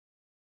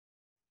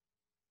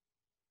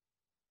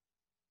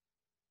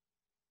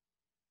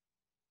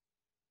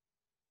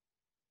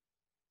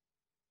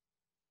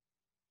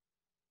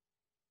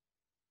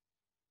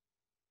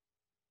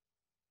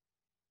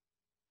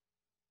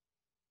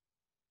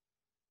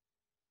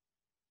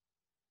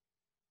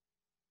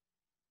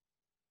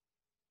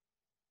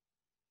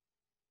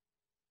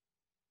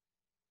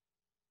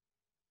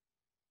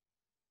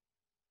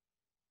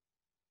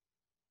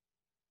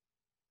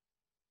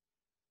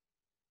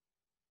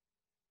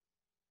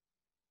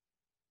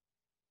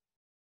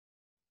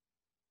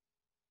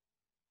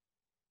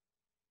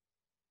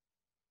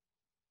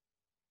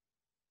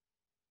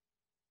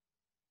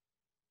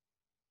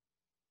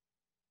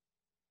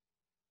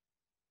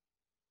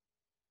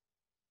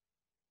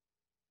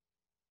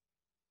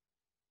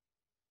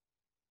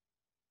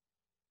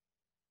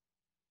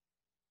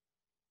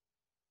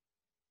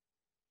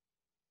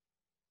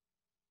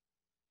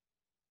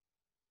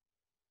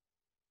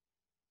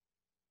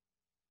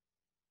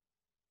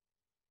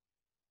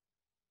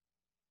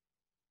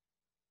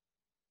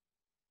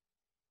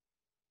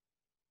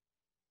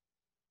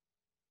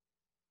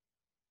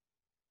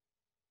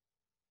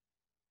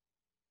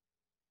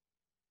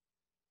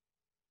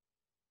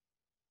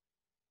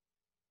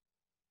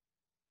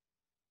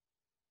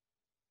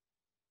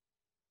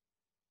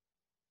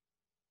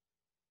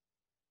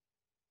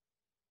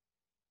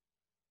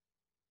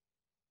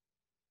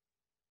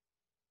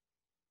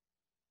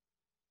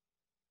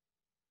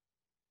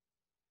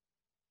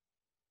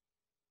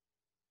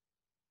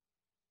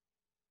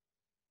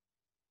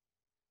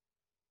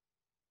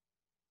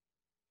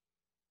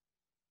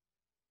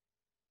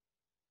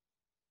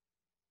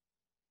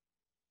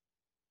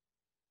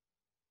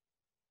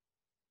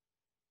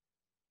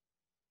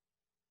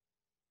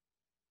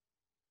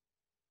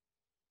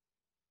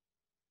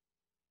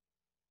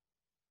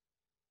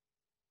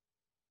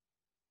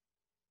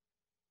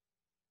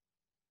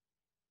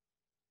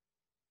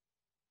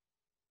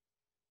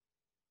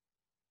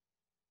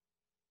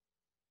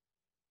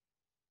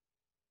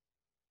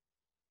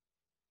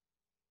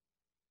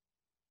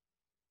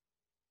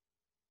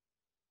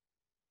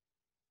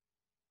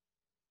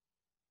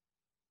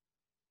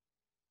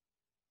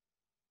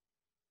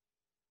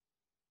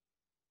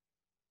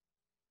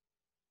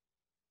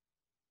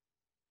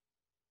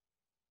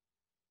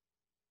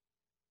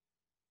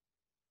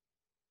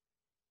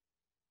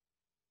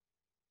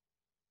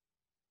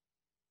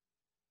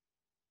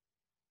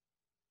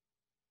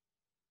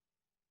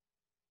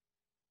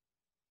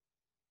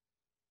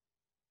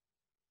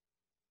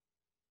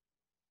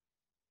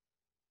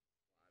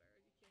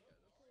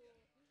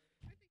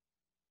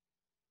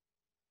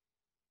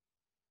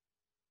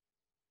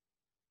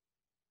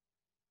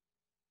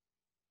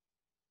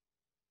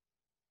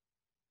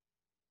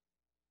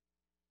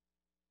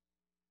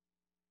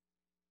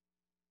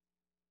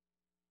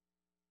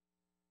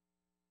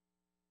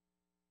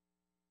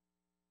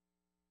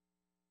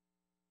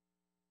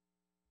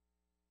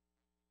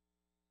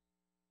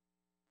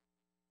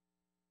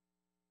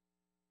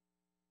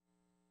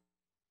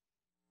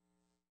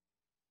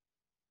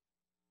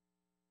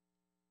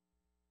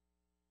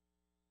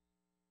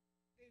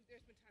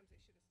there's been times they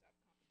should have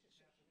stopped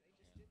competition, and they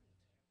just didn't.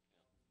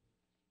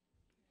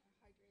 Yeah,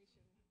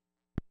 hydration.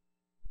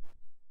 Uh,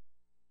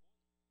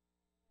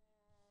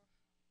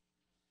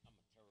 I'm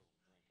a terrible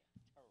drinker.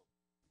 Terrible.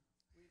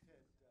 We've had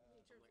in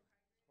terms of problems. You know.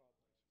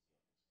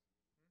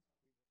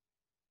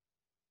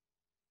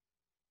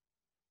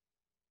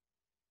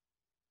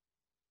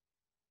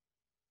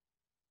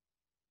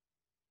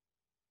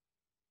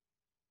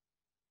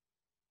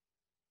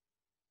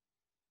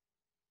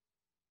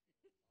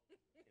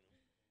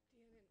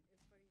 Dan and it's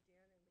funny,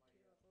 Dan and Michaela, both my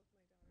daughters,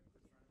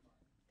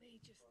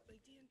 they just like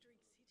Dan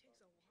drinks. He takes a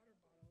water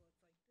bottle that's like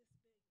this big.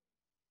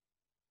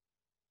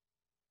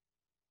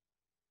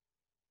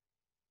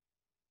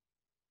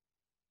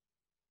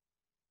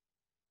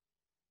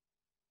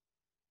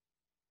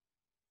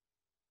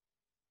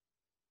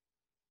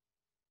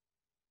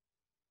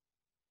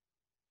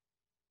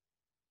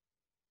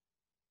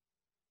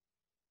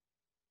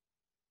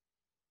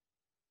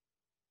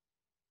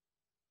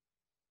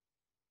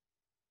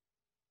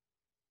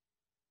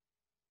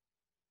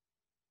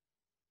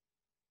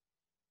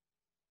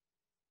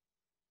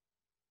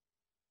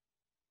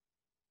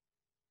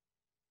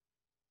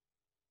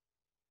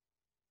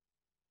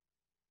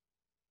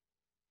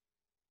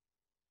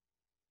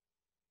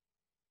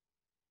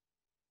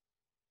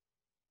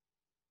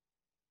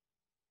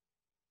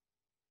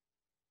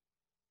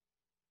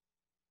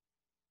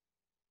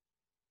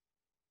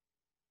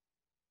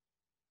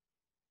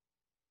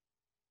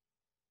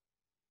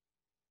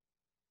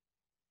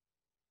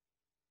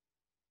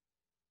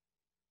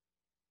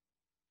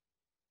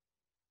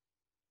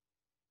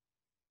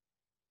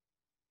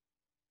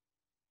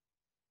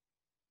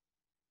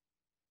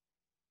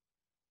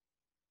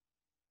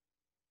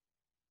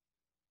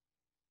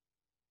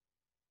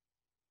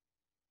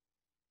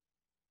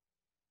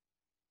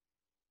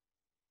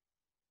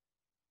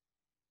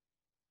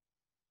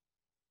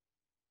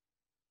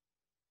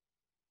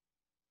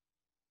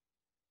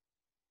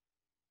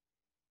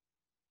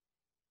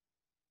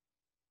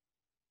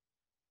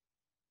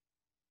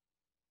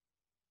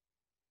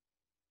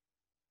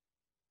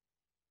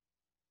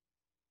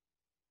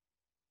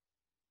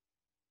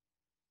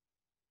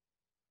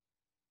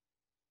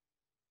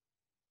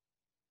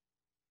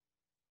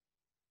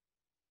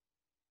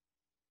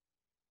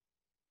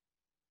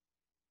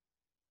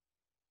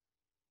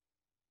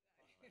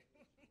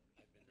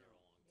 I've been there a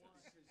long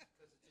time.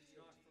 Because it's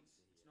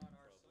not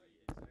our site,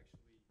 it's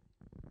actually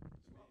the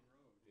main road.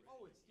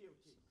 Oh, it's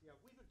DOT, yeah,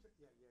 we've been,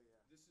 yeah.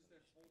 This is that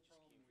whole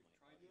problem, we've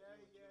tried to Yeah,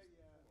 deal with this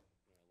yeah. before. When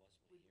I lost my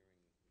hearing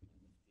with my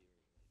left ear, like.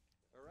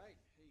 All right,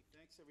 hey,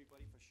 thanks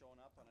everybody for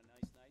showing up on a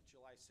nice night,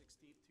 July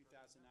 16th,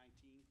 2019.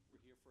 We're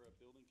here for a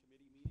building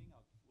committee meeting.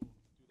 We'll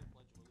do the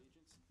Pledge of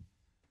Allegiance.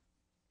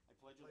 I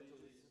pledge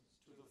allegiance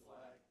to the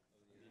flag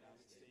of the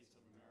United States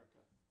of America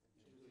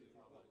and to the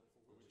republic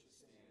for which it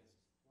stands,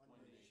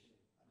 one nation,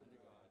 under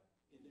God,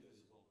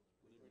 indivisible,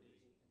 with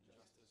liberty and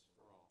justice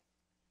for all.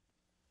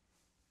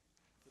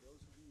 For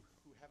those of you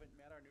who haven't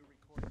met our new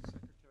recording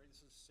secretary,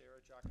 this is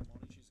Sarah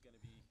Giacomoni. She's going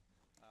to be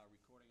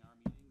recording our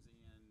meetings and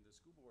the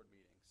school board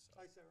meetings. So.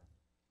 Hi, Sarah.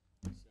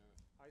 Sarah.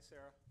 Hi,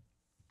 Sarah.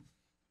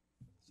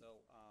 So,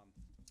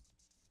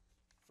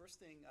 first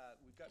thing,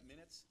 we've got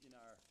minutes in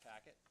our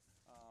packet.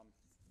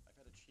 I've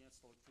had a chance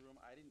to look through them.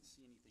 I didn't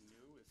see anything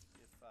new. If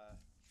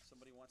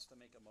somebody wants to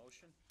make a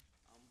motion.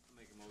 I'll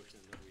make a motion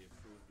that we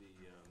approve the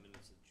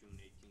minutes of June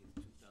 18th,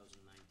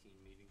 2019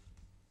 meeting.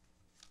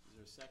 Is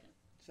there a second?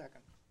 Second.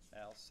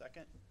 Al,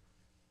 second.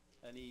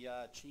 Any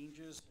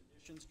changes,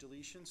 additions,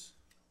 deletions?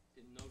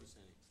 Didn't notice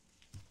any.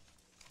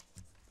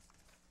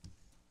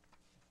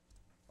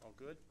 All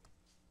good?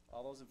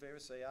 All those in favor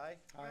say aye.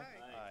 Aye.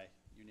 Aye.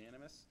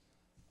 Unanimous.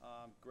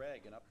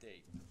 Greg, an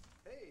update.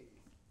 Hey,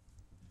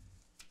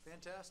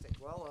 fantastic.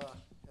 Well,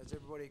 as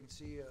everybody can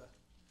see,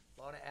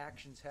 a lot of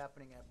actions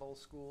happening at both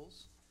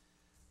schools.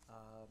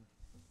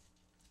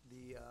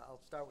 I'll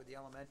start with the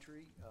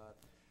elementary.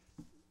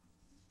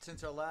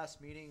 Since our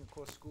last meeting, of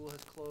course, school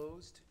has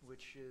closed,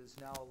 which has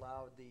now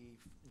allowed the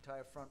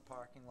entire front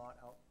parking lot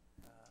out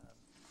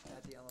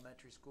at the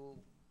elementary school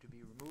to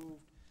be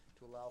removed,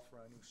 to allow for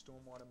our new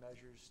stormwater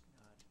measures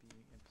to be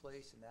in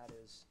place, and that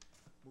is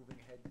moving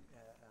ahead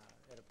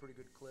at a pretty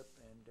good clip.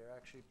 And they're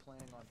actually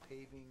planning on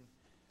paving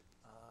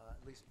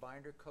at least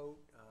binder coat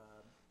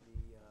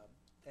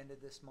the end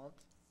of this month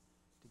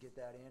to get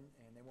that in,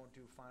 and they won't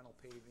do final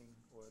paving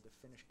or the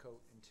finish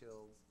coat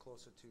until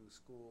closer to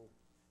school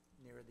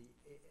near the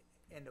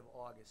end of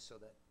August, so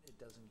that it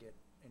doesn't get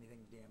anything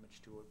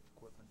damaged to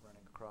equipment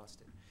running across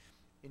it.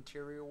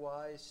 Interior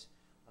wise,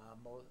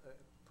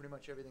 pretty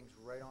much everything's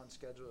right on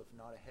schedule, if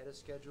not ahead of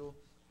schedule.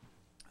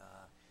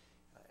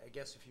 I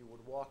guess if you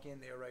would walk in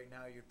there right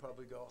now, you'd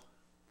probably go,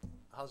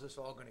 how's this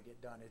all going to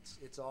get done?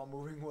 It's all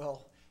moving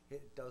well.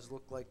 It does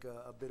look like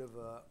a bit of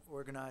a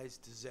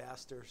organized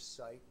disaster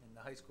site, and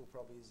the high school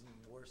probably is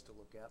even worse to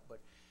look at, but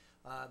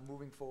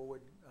moving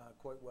forward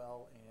quite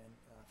well, and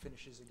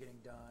finishes are getting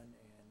done,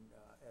 and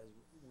as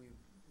we're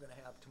going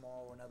to have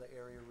tomorrow another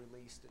area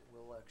released, it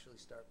will actually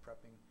start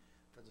prepping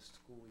for the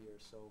school year.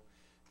 So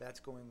That's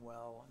going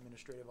well.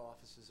 Administrative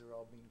offices are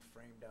all being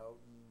framed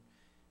out, and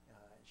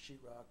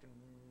sheetrock and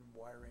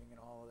wiring and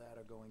all of that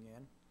are going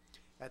in.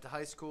 At the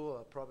high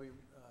school,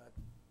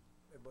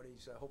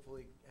 everybody's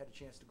hopefully had a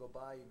chance to go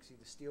by. You can see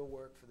the steel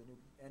work for the new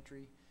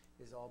entry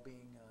is all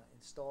being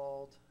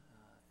installed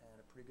at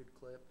a pretty good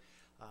clip.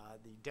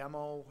 The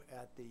demo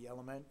at the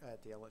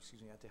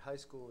high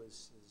school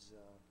is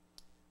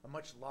a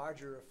much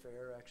larger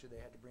affair. Actually,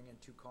 they had to bring in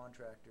 2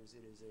 contractors.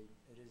 It is a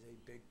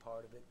big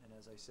part of it. And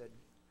as I said,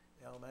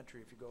 elementary,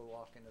 if you go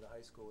walk into the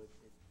high school, it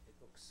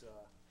looks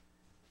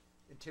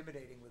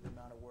intimidating with the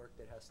amount of work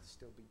that has to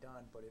still be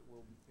done, but it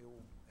will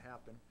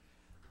happen.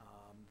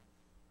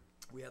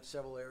 We have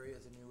several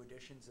areas of new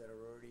additions that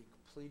are already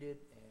completed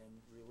and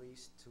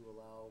released to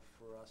allow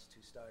for us to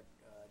start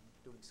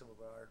doing some of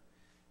our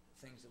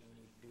things that we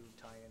need to do,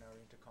 tie in our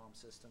intercom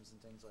systems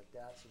and things like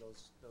that. So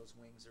those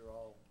wings are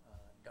all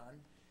done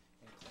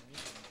and clean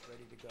and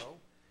ready to go.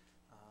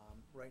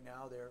 Right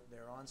now,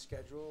 they're on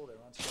schedule.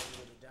 They're on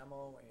schedule with the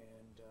demo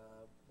and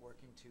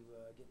working to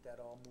get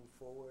that all moved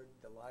forward.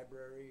 The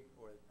library,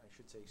 or I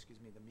should say,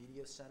 the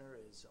media center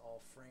is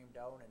all framed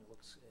out and it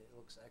looks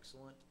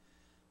excellent.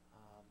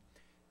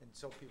 And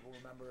so people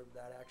remember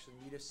that actually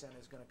media center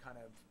is going to kind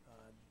of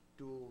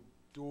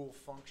dual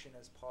function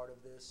as part of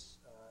this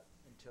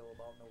until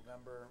about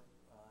November,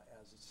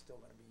 as it's still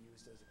going to be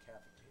used as a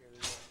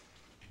cafeteria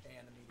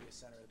and the media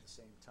center at the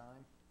same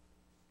time.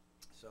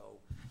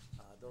 So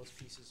those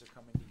pieces are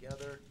coming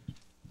together.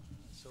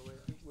 So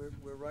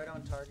we're right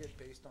on target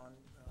based on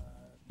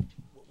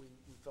what we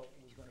felt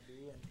it was going to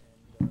be, and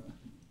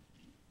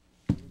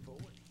moving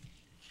forward.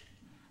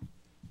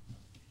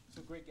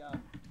 So Greg,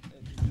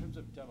 in terms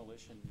of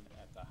demolition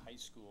at the high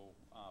school,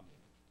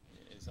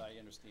 as I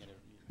understand it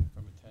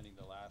from attending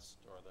the last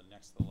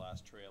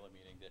trailer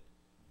meeting, that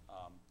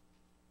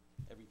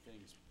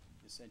everything's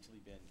essentially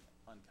been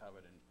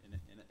uncovered.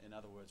 In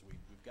other words,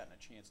 we've gotten a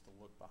chance to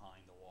look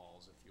behind the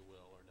walls, if you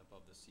will, or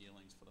above the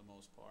ceilings for the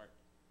most part.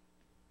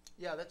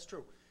 Yeah, that's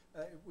true.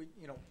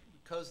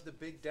 Because the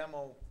big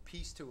demo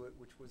piece to it,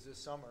 which was this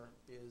summer,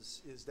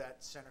 is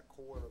that center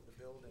core of the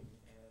building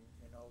and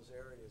in those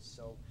areas.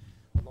 So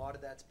a lot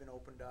of that's been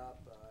opened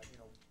up.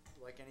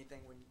 Like anything,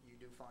 when you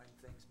do find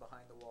things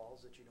behind the walls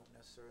that you don't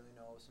necessarily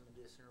know, some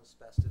additional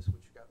asbestos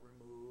which got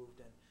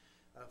removed, and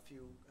a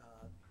few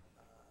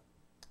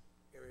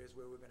areas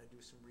where we're going to do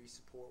some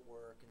re-support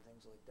work and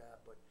things like that.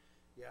 But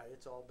yeah,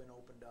 it's all been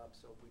opened up,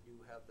 so we do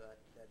have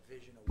that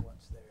vision of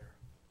what's there.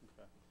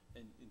 Okay.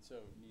 And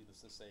so,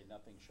 needless to say,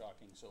 nothing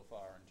shocking so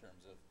far in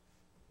terms of...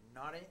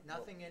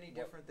 Nothing any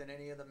different than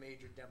any other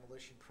major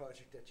demolition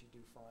project that you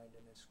do find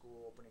in a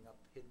school, opening up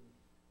hidden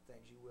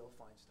things. You will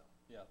find stuff.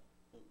 Yeah.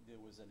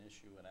 There was an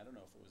issue, and I don't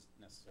know if it was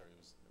necessary,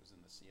 it was in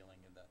the ceiling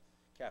in the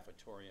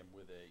cafetorium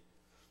with a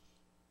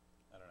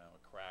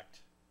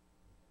cracked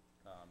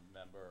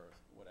member or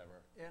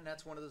whatever. And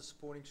that's one of the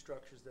supporting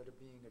structures that are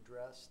being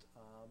addressed.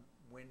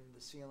 When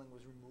the ceiling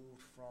was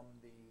removed from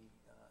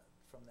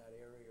that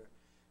area,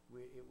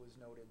 it was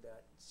noted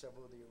that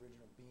several of the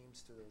original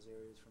beams to those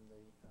areas from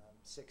the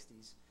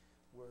 60s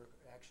were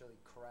actually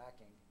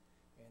cracking,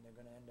 and they're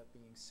going to end up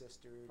being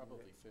sistered.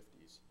 Probably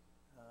 50s.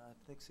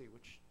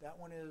 That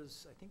one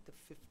is, I think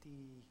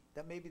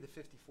that may be the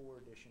 54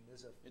 edition.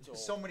 There's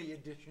so many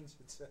editions,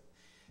 it's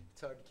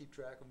hard to keep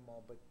track of them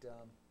all, but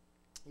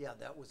yeah,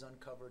 that was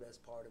uncovered as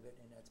part of it,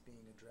 and that's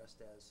being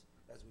addressed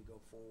as we go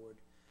forward.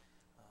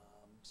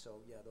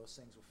 So yeah, those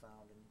things were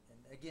found, and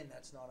again,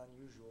 that's not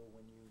unusual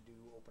when you do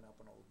open up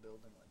an old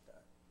building like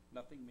that.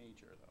 Nothing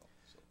major though.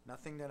 So.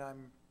 Nothing that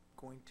I'm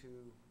going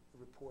to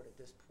report at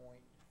this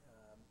point.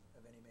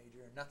 Of any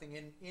major, and nothing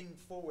in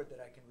forward that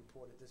I can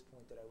report at this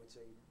point that I would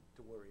say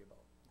to worry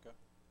about. Okay.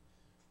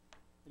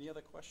 Any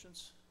other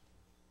questions?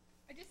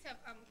 I just have,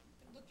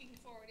 looking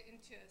forward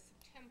into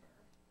September,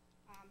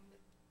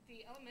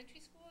 the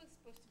elementary school is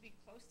supposed to be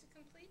close to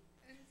complete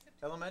in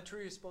September?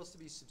 Elementary is supposed to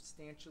be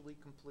substantially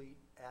complete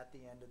at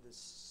the end of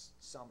this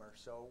summer.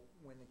 So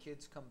when the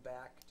kids come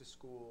back to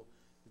school,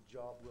 the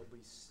job will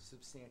be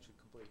substantially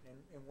complete.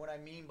 And what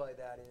I mean by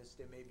that is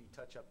there may be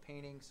touch-up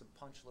painting, some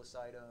punch list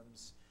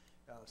items,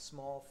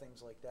 small things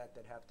like that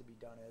have to be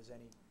done as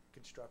any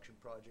construction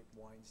project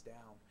winds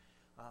down.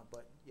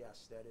 But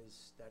yes, that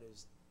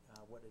is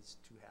what is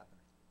to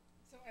happen.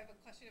 So I have a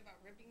question about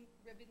ribbon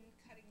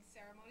cutting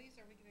ceremonies.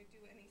 Are we going to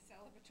do any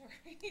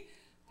celebratory?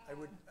 I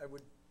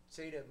would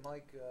say to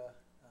Mike,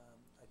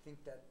 I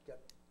think that got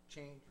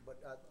changed, but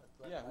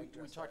yeah,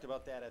 we talked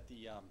about that at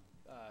the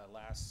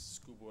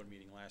last school board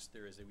meeting last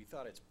Thursday. We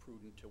thought it's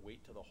prudent to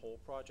wait till the whole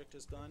project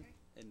is done, okay,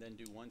 and then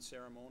do one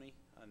ceremony,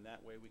 and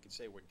that way we could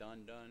say we're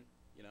done.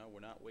 We're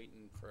not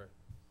waiting for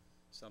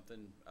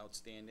something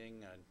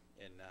outstanding,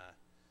 and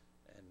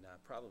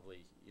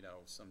probably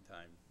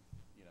sometime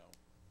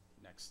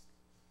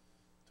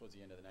towards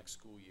the end of the next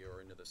school year,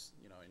 or into the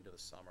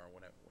summer,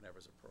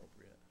 whenever's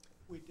appropriate.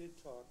 We did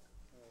talk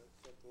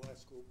at the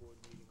last school board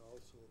meeting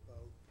also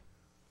about,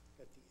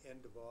 at the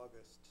end of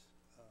August,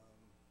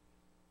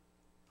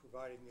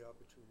 providing the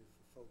opportunity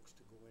for folks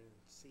to go in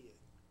and see it.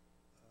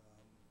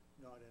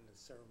 not in a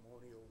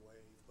ceremonial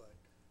way, but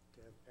to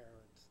have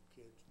parents,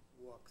 kids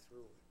walk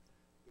through it,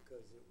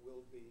 because it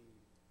will be,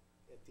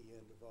 at the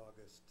end of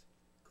August,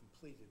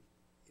 completed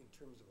in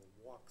terms of a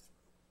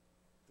walkthrough.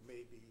 There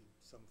may be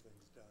some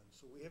things done.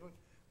 So we haven't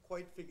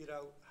quite figured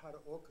out how to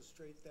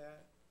orchestrate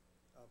that,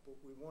 but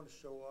we want to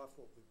show off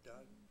what we've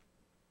done.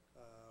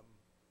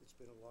 It's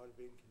been a lot of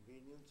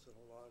inconvenience and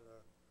a lot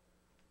of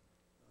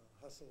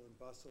hustle and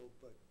bustle,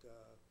 but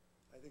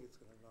I think it's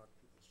going to knock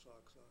people's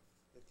socks off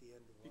at the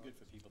end of August. Be good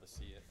for people to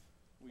see it.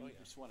 We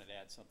just wanted to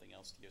add something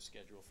else to your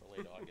schedule for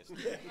late August.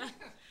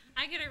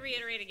 I'm going to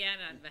reiterate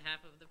again on behalf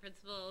of the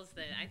principals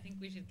that I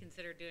think we should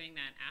consider doing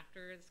that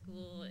after the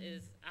school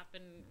is up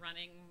and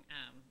running,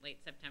 late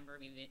September,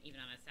 even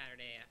on a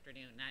Saturday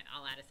afternoon.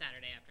 I'll add a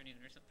Saturday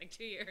afternoon or something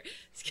to your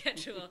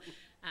schedule.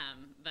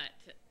 But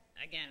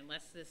again,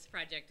 unless this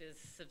project is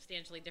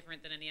substantially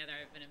different than any other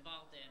I've been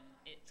involved in,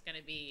 it's going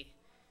to be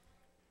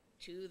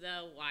to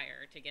the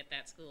wire to get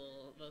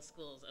those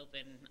schools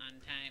open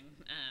on time,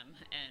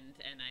 and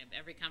I have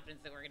every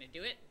confidence that we're going to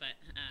do it, but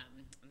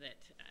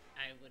that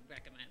I would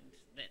recommend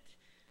that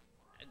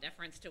a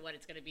deference to what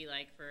it's going to be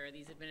like for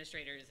these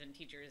administrators and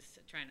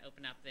teachers trying to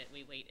open up, that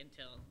we wait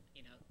until,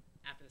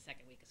 after the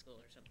second week of school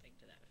or something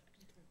to that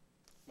effect.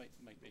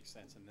 Might make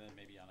sense, and then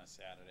maybe on a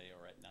Saturday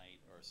or at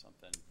night or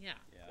something. Yeah.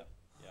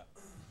 Yeah.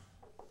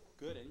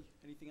 Good.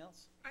 Anything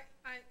else?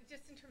 I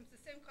just in terms of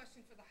the same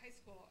question for the high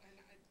school, and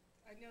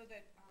I know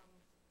that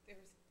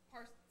there's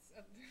parts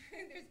of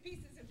there's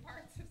pieces and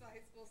parts of the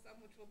high school, some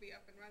which will be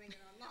up and running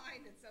and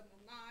online, and some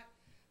will not.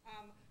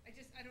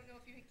 I don't know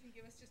if you can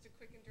give us just a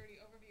quick and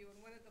dirty overview. And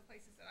one of the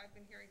places that I've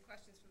been hearing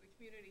questions from the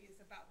community is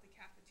about the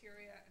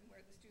cafeteria and where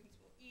the students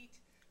will eat,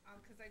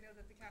 because I know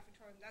that the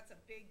cafetorium, that's a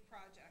big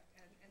project,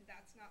 and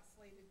that's not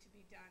slated to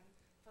be done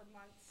for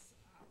months.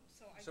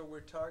 So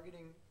we're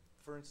targeting,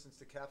 for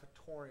instance, the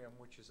cafetorium,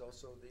 which is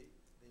also the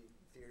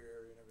theater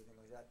area and everything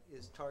like that,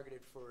 is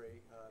targeted for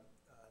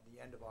the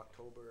end of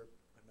October,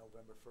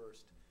 November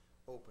 1st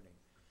opening.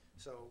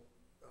 So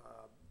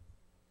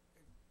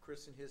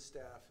Chris and his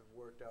staff have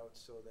worked out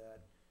so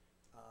that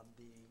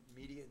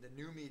the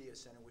new media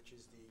center, which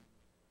is the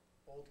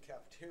old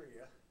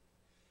cafeteria,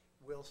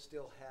 will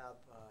still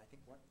have, I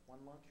think,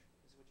 one lunch,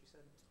 is what you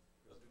said?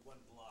 There'll be one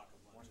block of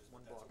lunches,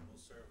 One but that's block. what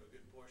we'll serve, a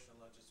good portion of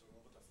lunches, so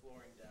we'll put the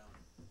flooring down.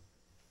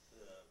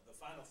 The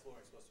final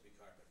flooring is supposed to be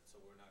carpet, so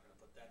we're not gonna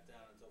put that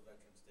down until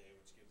Veterans Day,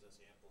 which gives us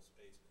ample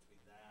space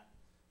between that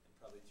and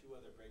probably 2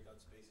 other breakout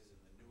spaces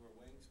in the newer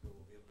wings where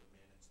we'll be able to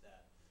manage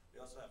that.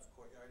 We also have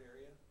courtyard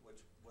area,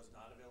 which was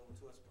not available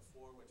to us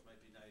before, which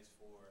might be nice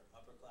for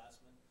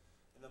upperclassmen.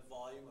 And the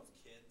volume of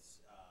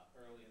kids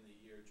early in the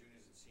year,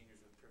 juniors and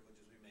seniors with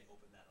privileges, we may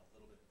open that a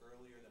little bit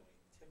earlier than we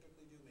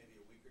typically do, maybe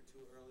a week or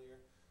 2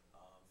 earlier,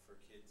 for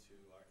kids who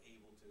are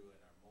able to and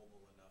are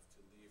mobile enough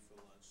to leave for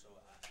lunch. So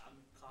I'm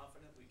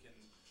confident we can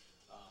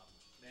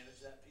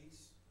manage that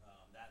piece.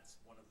 That's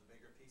one of the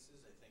bigger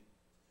pieces. I think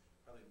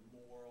probably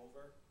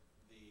moreover,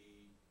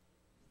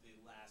 the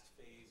last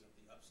phase of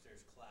the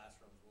upstairs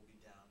classrooms will be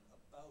down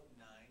about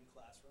 9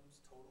 classrooms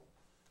total.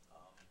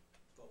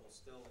 But we'll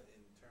still,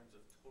 in terms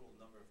of total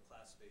number of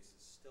class spaces,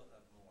 still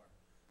have more,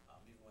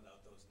 even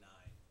without those 9,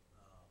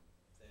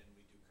 than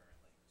we do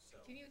currently.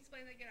 So Can you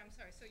explain that again? I'm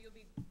sorry. So you'll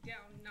be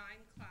down 9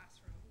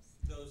 classrooms.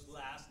 those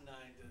last 9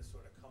 to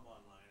sort of come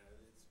online,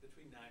 it's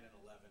between 9 and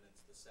 11.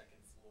 It's the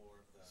second floor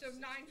of the. So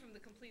 9 from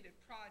the completed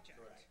project.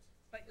 Correct.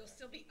 But you'll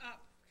still be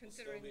up,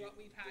 considering what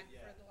we've had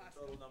for the last.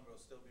 The total number will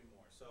still be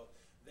more. So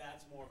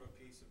that's more of a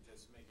piece of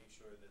just making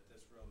sure that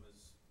this room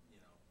is,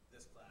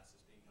 this class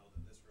is being held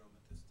in this room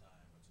at this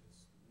time, which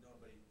is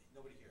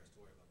nobody here has to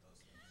worry about those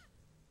things.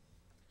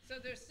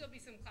 So there'll still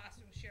be some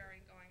classroom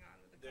sharing going on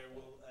with the There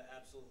couple. will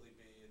absolutely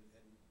be, and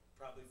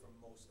probably for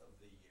most of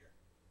the year.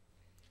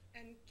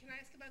 And can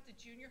I ask about the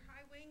junior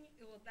high wing?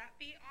 Will that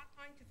be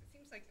online? Because it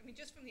seems like,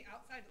 just from the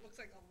outside, it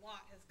looks like a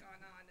lot has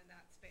gone on in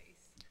that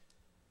space.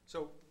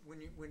 So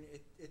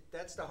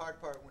that's the hard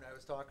part when I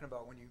was talking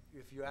about,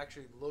 if you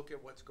actually look at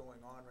what's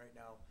going on right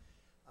now,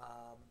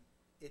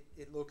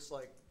 it looks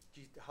like,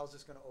 gee, how's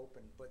this gonna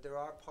open? But there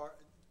are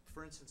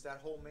for instance,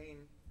 that whole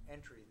main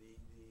entry,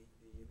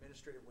 the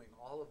administrative wing,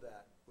 all of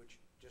that,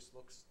 which just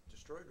looks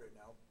destroyed right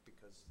now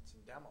because it's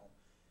in demo,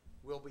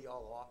 will be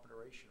all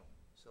operational.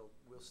 So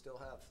we'll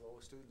still have flow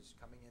of students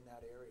coming in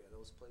that area.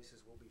 Those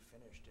places will be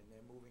finished and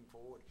they're moving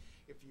forward.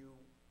 If you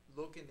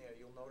look in there,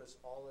 you'll notice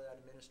all of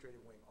that administrative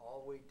wing,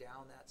 all the way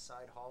down that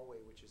side hallway,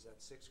 which is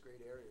that 6th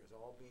grade area, is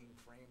all being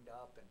framed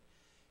up, and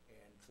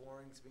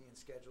flooring's being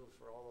scheduled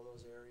for all of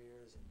those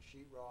areas, and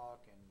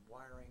sheetrock and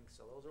wiring.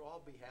 So those will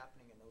all be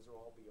happening, and those will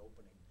all be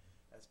opening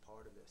as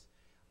part of this.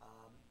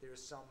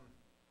 There's some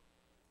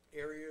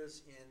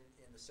areas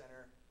in the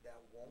center that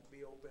won't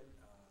be open,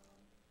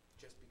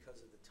 just because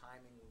of the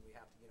timing when we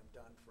have to get them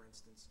done. For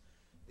instance,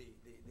 the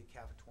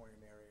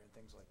cafetorium area and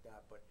things like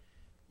that. But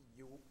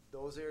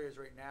those areas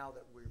right now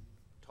that we're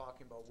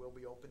talking about will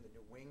be open. The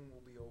new wing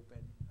will be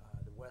open,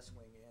 the west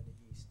wing and the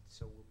east.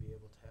 So we'll be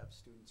able to have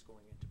students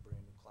going into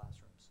brand new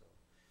classrooms. So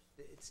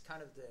it's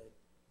kind of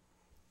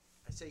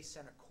I say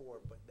center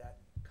core, but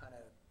that kind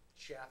of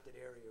shafted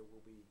area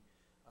will be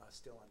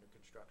still under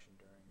construction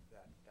during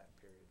that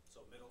period.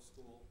 So middle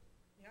school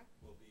Yeah,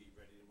 will be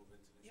ready to move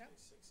into new Yep.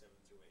 space, 6, 7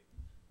 through 8.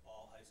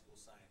 All high school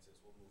sciences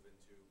will move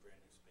into brand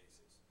new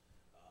spaces.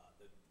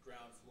 The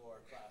ground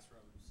floor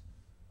classrooms,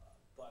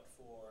 but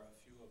for a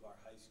few of our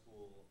high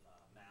school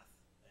math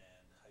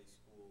and high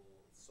school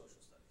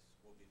social studies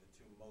will be the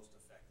two most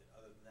affected.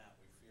 Other than that,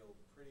 we feel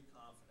pretty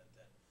confident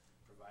that,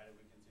 provided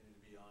we continue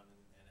to be on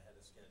and ahead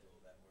of schedule,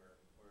 that we're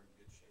in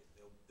good shape.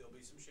 There'll be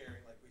some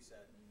sharing, like we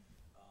said,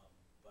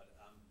 but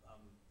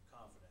I'm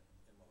confident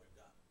in what we've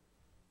got.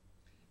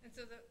 and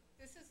so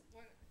this is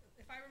one,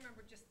 if I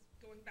remember just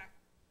going back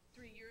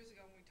 3 years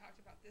ago when we talked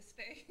about this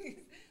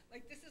phase,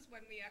 like this is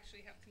when we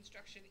actually have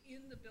construction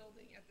in the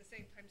building at the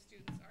same time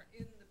students are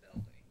in the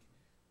building.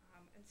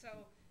 And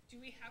so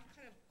do we have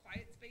kind of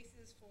quiet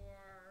spaces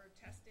for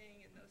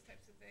testing and those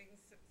types of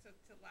things, so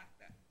to lack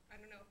that? I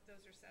don't know if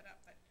those are set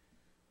up, but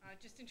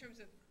just in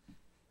terms of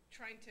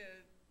trying to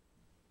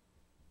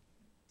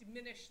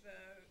diminish the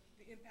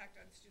impact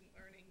on student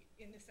learning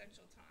in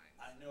essential times.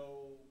 I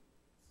know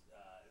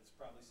it's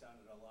probably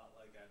sounded a lot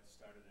like I've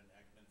started an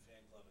Ekman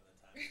fan club in the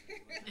time,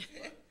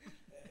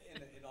 but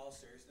in all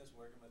seriousness,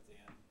 working with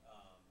Dan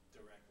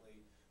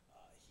directly,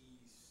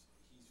 he's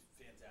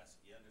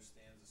fantastic. He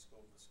understands the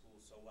scope of the school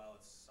so well.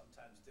 It's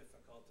sometimes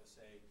difficult to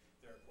say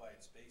there are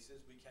quiet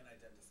spaces. We can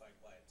identify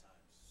quiet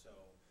times. So,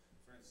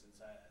 for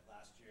instance,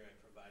 last year I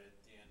provided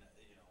Dan,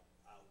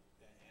 out,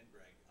 and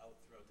Greg out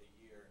throughout the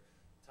year,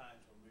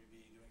 times when we'd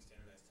be doing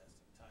standardized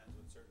testing, times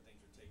when certain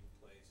things were taking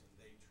place, and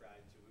they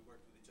tried to, we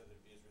worked with each other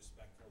to be as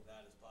respectful of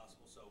that as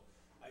possible. So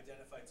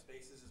identified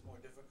spaces is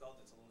more difficult.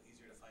 It's a little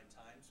easier to find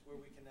times where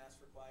we can ask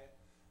for quiet,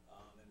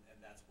 and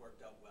that's worked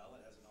out well.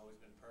 It hasn't always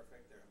been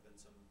perfect. There have been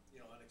some,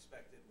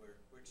 unexpected,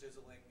 we're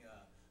chiseling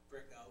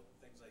brick out and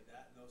things like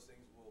that, and those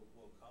things will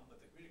come, but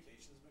the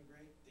communication's been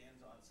great. Dan's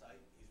on site.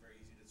 He's very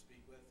easy to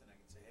speak with, and I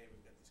can say, hey,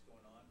 we've got this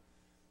going on.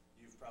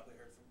 You've probably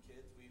heard from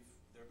kids.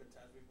 There have been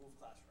times we've moved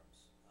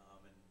classrooms,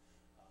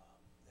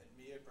 and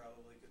Mia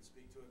probably could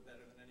speak to it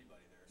better than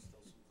anybody. There are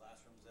still some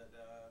classrooms that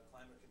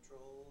climate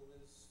control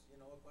is,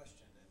 a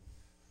question, and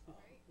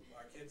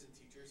our kids and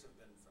teachers have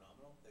been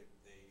phenomenal.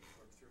 They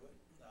work through it.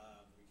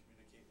 We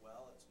communicate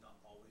well. It's not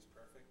always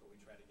perfect, but we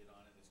try to get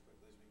on it as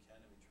quickly as we can,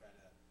 and we try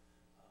to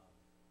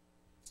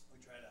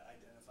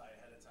identify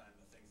ahead of time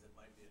the things that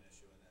might be an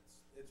issue, and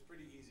it's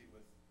pretty easy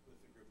with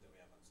the group that we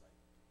have on site,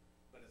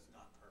 but it's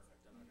not perfect.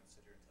 I'm not going to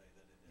sit here and tell you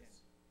that it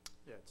is.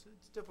 Yeah,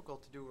 it's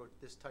difficult to do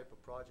this type of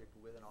project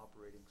with an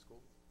operating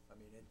school. I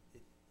mean,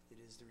 it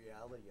is the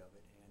reality of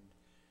it, and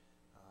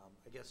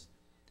I guess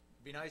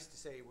it'd be nice to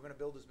say we're going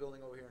to build this building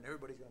over here and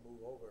everybody's going to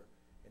move over,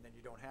 and then you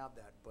don't have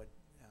that, but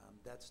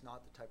that's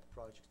not the type of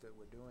projects that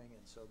we're doing,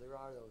 and so there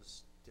are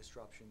those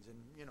disruptions.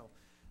 And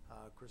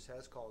Chris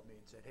has called me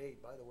and said, hey,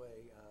 by the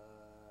way,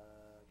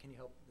 can you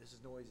help? This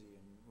is noisy,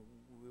 and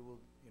we will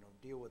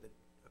deal with it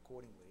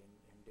accordingly.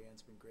 And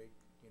Dan's been great,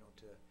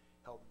 to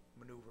help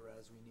maneuver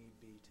as we need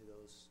be to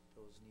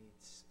those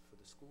needs for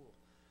the school.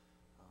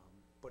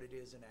 But it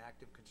is an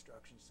active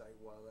construction site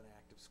while an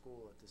active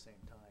school at the same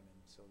time, and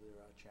so there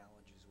are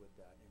challenges with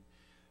that. And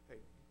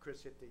hey,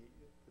 Chris hit the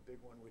big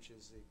one, which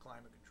is the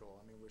climate control.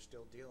 I mean, we're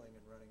still dealing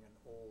and running an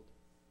old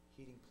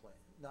heating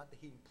plant, not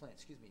the heating plant,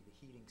 excuse me, the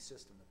heating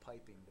system, the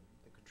piping,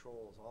 the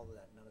controls, all of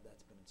that, none of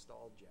that's been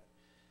installed yet.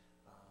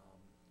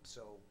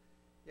 So,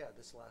 yeah,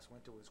 this last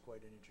winter was quite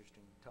an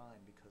interesting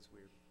time because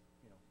we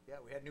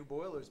had new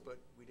boilers,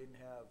 but we didn't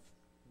have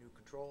new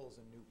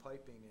controls and new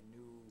piping and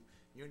new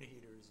unit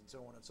heaters and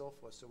so on and so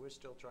forth. So we're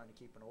still trying to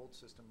keep an old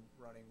system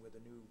running with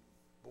a new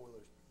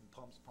boilers and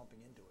pumps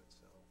pumping into it.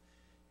 So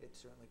it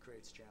certainly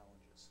creates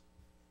challenges.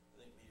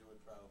 I think Mia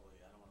would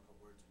probably, I don't want to put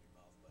words in your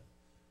mouth, but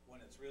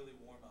when it's really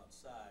warm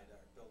outside,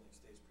 our building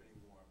stays pretty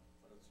warm.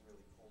 When it's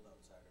really cold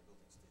outside, our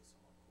building stays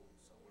somewhat cool.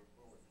 So we're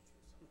working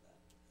through some of that.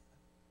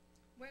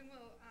 When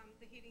will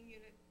the heating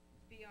unit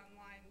be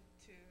online with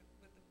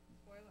the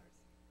boilers?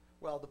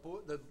 Well,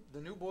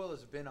 the new boilers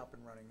have been up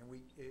and running, and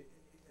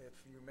if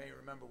you may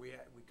remember, we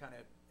kind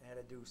of had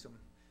to do some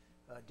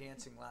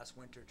dancing last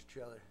winter to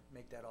try to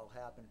make that all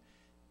happen.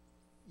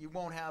 You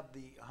won't have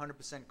the 100%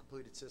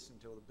 completed system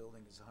until the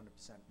building is 100%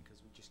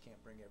 because we just can't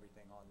bring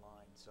everything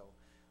online. So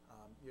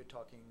you're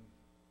talking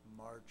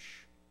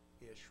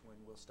March-ish when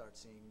we'll start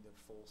seeing the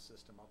full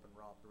system up in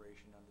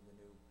operation under the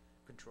new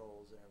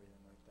controls and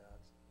everything like that.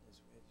 Is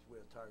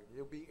we're targeted.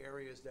 There'll be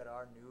areas that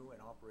are new and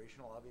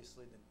operational.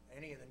 Obviously,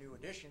 any of the new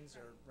additions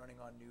are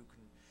running on new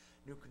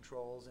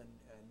controls and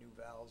new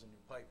valves and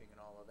new piping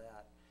and all of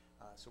that.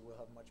 So we'll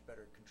have much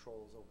better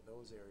controls over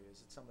those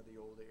areas. It's some of the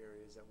older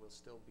areas that we'll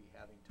still be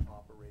having to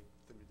operate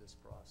through this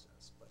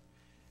process. But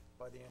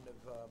by the end of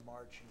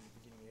March and the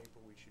beginning of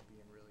April, we should be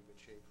in really good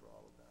shape for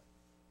all of that.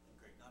 And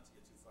Greg, not to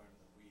get too far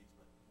into the weeds,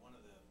 but one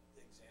of the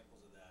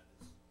examples of that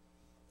is,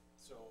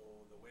 so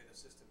the way the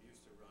system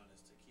used to run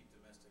is to keep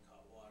domestic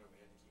hot water,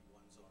 we had to keep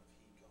one zone of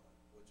heat going,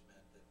 which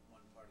meant that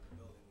one part of the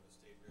building would have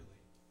stayed really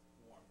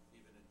warm,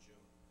 even in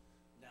June.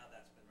 Now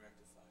that's been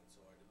rectified,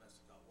 so our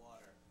domestic hot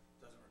water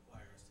doesn't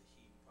require us to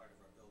heat part of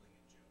our building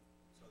in June.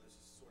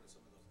 sort of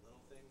some of those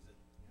little things that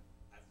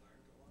I've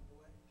learned along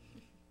the way,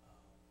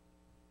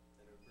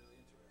 that are really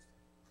interesting.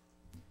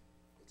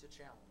 It's a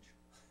challenge.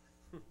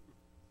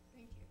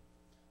 Thank you.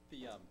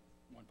 The,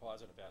 one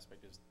positive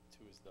aspect is,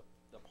 too, is the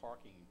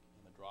parking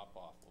and the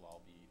drop-off will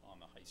all be on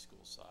the high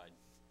school side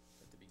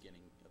at the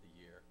beginning of the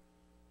year.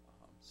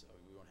 So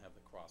we won't have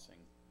the crossing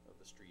of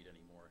the street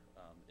anymore,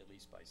 at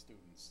least by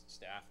students.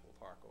 Staff will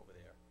park over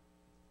there.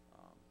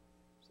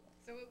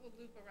 So it will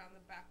loop around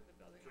the back of the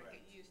building like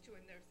it Correct. used to,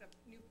 and there's a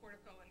new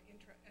portico and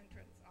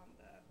entrance on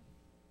the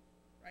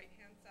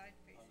right-hand side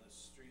facing. On the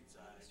street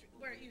side, street- will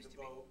where it be used the to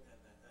be. boat and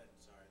the, the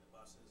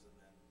buses, and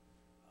then,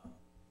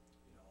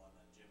 you know, on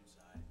the gym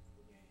side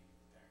will be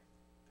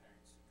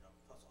parents,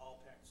 plus all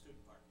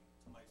student parking,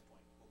 to Mike's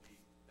point, will be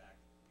back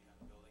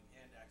behind the building,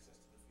 and access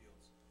to the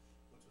fields,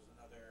 which was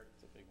another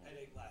It's a big one.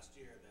 headache last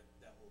year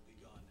that will be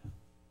gone now.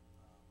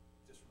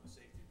 Just from a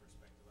safety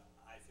perspective,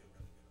 I feel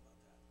really good about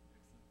that.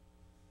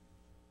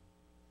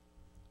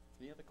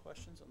 Any other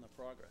questions on the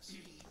progress?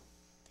 Could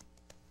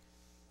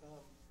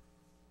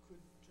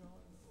John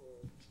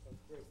or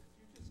Greg, could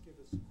you just give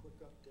us a quick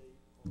update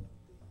on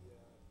the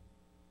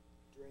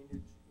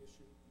drainage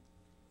issue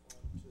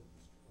onto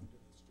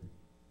the street?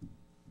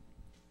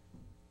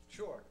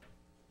 Sure.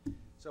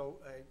 So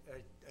I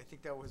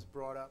think that was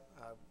brought up,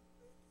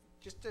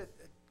 just to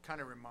kind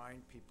of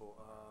remind people,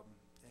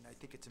 and I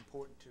think it's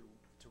important to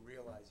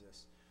realize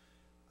this.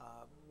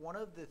 One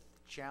of the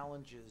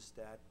challenges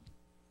that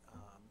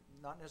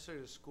not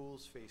necessarily the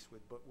schools face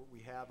with, but what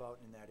we have out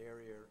in that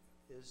area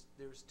is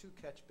there's 2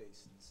 catch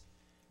basins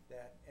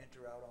that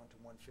enter out onto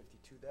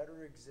 152 that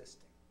are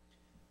existing,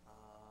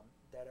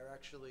 that are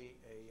actually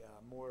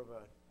more of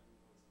a,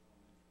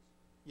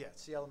 yeah,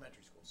 it's the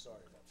elementary school,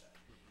 sorry about that,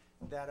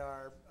 that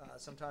are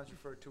sometimes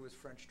referred to as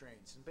French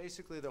drains. And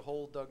basically the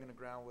hole dug in the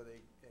ground with a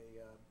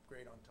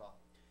grate on top.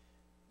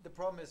 The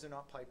problem is they're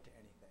not piped to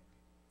anything.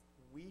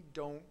 We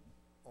don't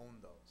own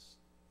those.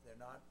 They're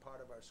not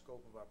part of our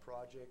scope of our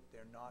project.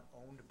 They're not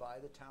owned by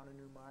the town of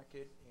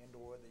Newmarket and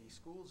or the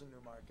schools in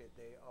Newmarket.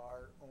 They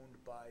are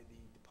owned by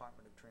the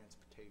Department of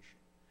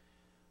Transportation.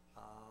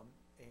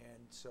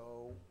 And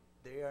so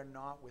they are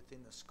not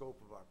within the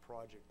scope of our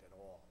project at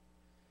all.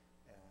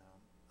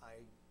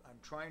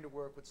 I'm trying to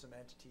work with some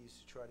entities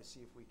to try to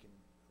see if we can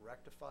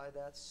rectify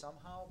that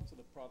somehow. So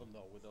the problem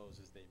though with those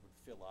is they would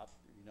fill up,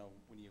 you know,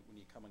 when you're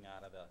coming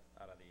out of the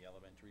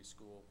elementary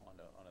school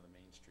onto the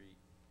main street,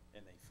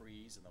 and they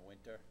freeze in the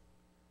winter.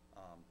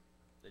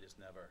 They just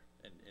never,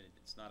 and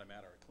it's not a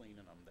matter of cleaning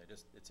them,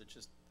 it's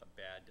just a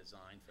bad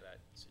design for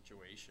that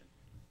situation.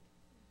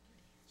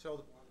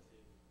 So,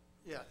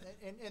 yeah,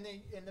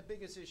 and the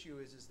biggest issue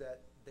is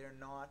that they're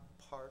not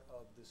part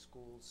of the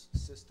school's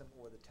system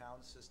or the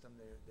town system.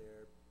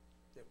 They're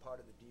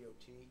part of the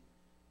DOT,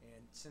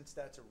 and since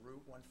that's a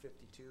Route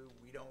 152,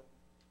 we don't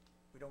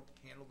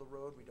handle the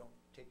road. We don't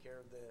take care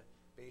of the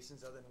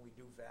basins other than we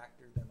do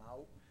vector them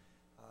out.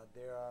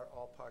 They are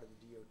all part of the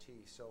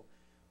DOT. So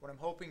what I'm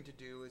hoping to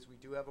do is we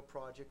do have a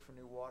project for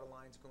new water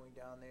lines going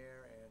down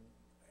there, and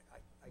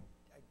I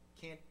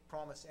can't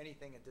promise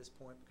anything at this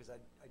point because I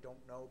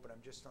don't know, but I'm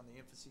just on the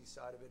infancy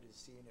side of it is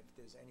seeing if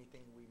there's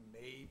anything we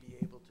may be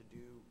able to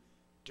do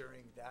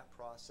during that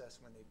process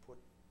when they put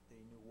the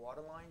new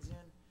water lines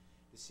in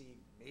to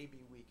see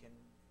maybe we can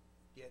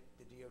get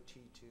the DOT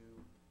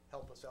to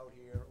help us out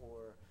here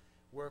or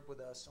work with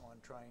us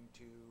on trying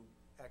to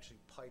actually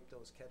pipe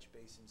those catch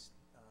basins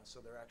so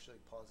they're actually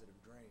positive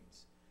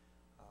drains.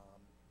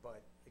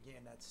 But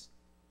again, that's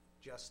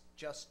just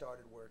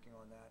started working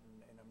on that,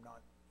 and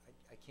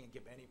I can't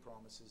give any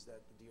promises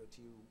that the DOT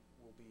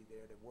will be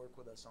there to work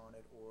with us on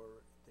it,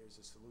 or there's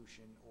a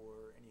solution,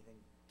 or anything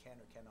can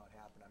or cannot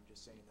happen. I'm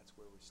just saying that's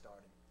where we're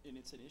starting. And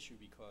it's an issue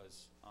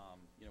because,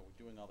 you know, we're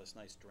doing all this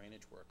nice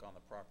drainage work on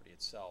the property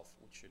itself,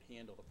 which should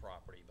handle the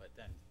property, but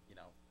then, you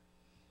know,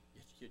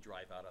 you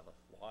drive out of the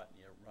lot and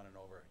you're running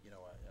over, you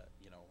know,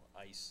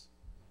 ice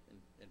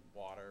and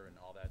water and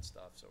all that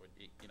stuff. So it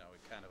you know,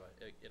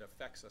 it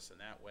affects us in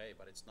that way,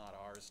 but it's not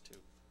ours to.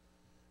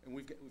 And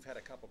we've had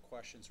a couple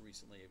questions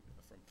recently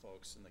from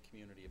folks in the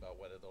community about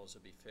whether those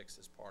would be fixed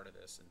as part of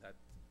this, and that,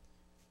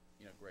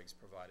 you know, Greg's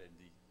provided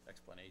the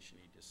explanation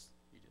he just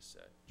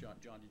said. John,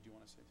 did you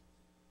want to say?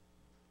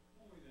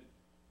 Only that,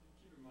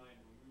 keep in mind,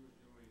 when we were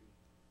doing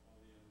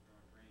all the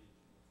underground drainage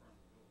in the front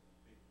of the building,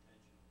 big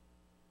attention,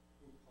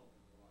 we were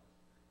pumping water.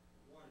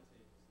 The water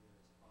table's there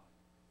is high.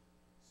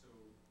 So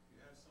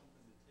you have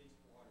something that takes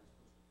water, is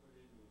supposed to put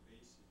it into a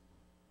basin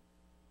that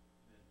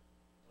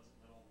doesn't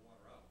let all the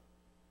water out.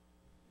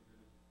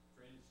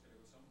 Drainage gotta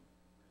go somewhere.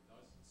 When it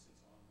does, it sits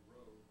on the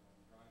road, on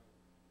the driveway.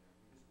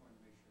 We just wanted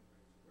to make sure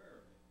everybody was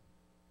aware of it,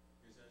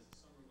 because as the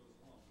summer goes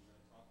along, we're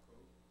gonna top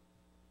coat,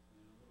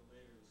 and then a little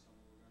later this summer,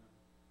 we're gonna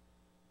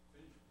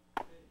finish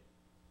paving.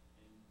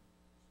 And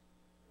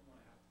don't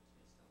wanna have to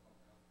take stuff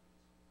up afterwards.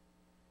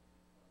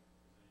 If there's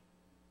anything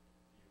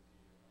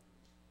DOT or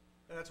others.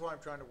 And that's why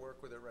I'm trying to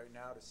work with it right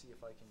now to see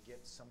if I can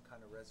get some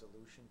kind of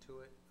resolution to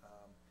it.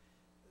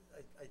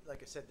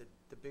 like I said,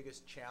 the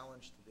biggest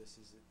challenge to this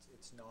is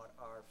it's not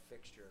our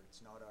fixture,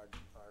 it's not our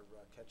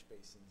catch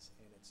basins,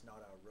 and it's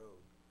not our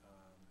road.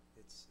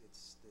 It's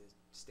the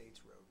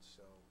state's road,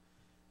 so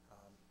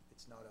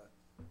it's not a,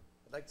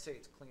 I'd like to say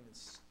it's clean and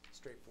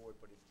straightforward,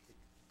 but it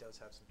does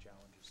have some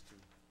challenges to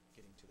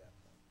getting to that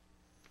point.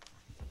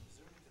 Is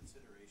there any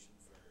consideration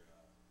for,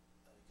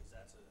 because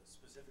that's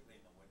specifically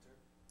in the winter,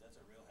 that's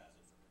a real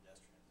hazard for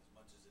pedestrians, as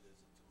much as it is,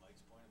 to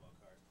Mike's point about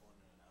cars pulling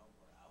in and out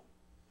or out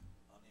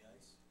on the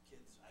ice.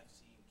 Kids, I've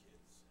seen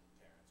kids and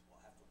parents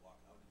will have to walk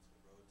out into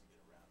the road to get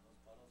around those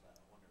puddles. I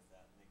wonder if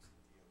that makes the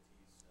DOT's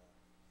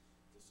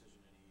decision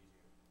any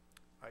easier.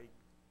 I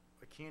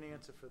can't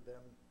answer for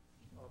them,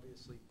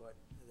 obviously, but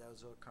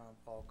those are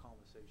all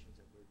conversations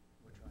that we're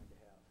trying to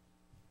have.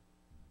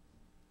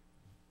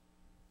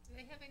 Do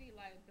they have any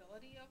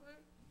liability over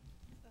it?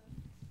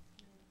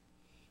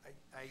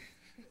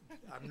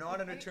 I'm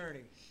not an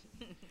attorney,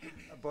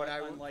 but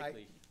I would.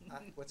 Unlikely.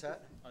 What's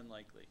that?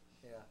 Unlikely.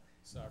 Yeah,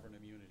 Sovereign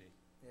immunity.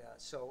 yeah,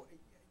 so,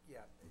 yeah,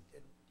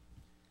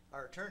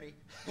 our attorney,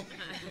 Yeah.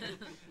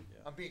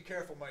 I'm being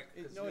careful, Mike.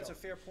 'Cause, No, you it's a know,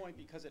 fair point,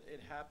 because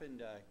it happened,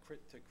 to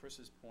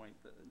Chris's point,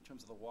 in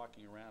terms of the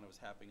walking around, it was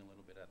happening a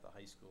little bit at the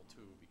high school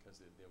too, because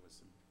there was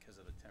some, because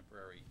of the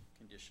temporary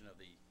condition of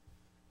the,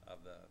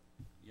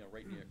 you know,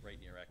 right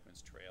near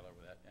Ekman's trailer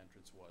where that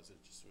entrance was,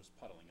 it just was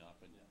puddling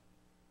up, and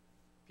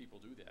people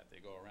do that, they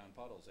go around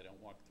puddles, they don't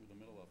walk through the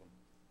middle of them.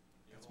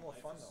 Your It's whole more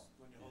life fun, is- though.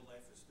 When your whole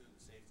life is student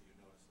safety, you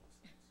notice those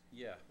things.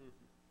 Yeah,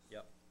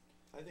 yep.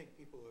 I think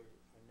people are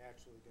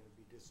naturally gonna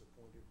be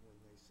disappointed when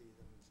they see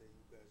them and say,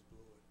 you guys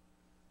blew it.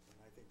 And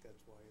I think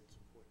that's why it's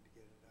important to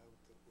get it out,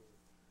 that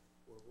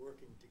we're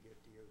working to get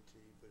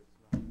DOT, but it's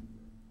not perfect.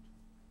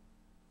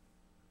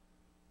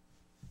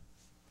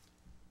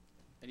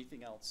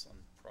 Anything else on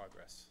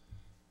progress?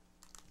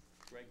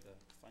 Greg, the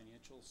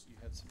financials, you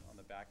had some on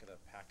the back of the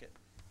packet.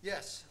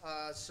 Yes,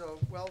 so,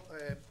 well,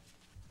 do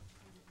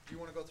you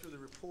want to go through the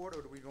report,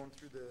 or do we go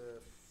through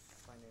the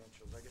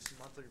financials? I guess the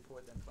monthly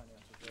report, then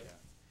financials, right? Yeah.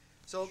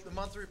 So the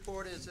monthly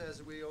report is,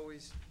 as we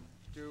always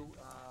do,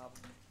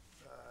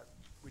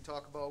 we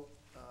talk about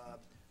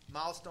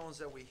milestones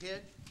that we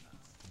hit.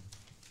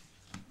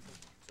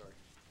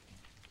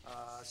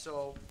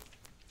 Sorry.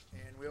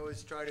 And we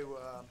always try to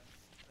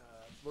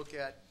look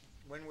at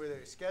when were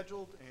they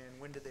scheduled and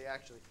when did they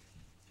actually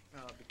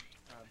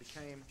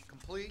became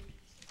complete.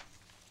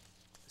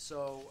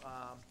 So,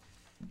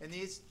 and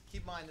these,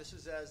 keep in mind, this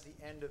is as the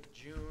end of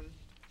June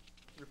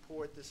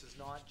report. This is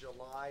not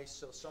July,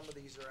 so some of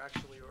these are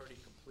actually already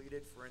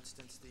completed. For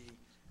instance, the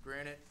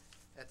granite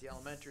at the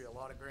elementary, a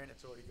lot of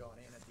granite's already gone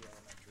in at the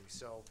elementary.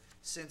 So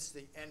since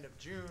the end of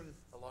June,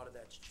 a lot of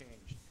that's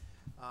changed.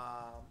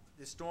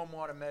 The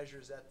stormwater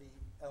measures at the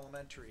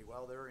elementary,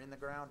 well, they're in the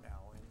ground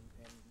now and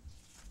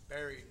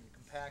buried and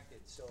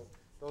compacted. So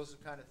those are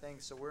the kind of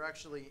things. So we're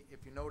actually,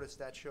 if you notice,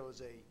 that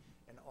shows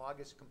an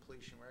August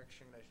completion. We're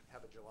actually going to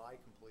have a July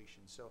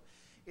completion. So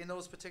in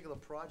those particular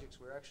projects,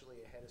 we're actually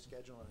ahead of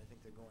schedule, and I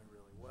think they're going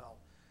really well.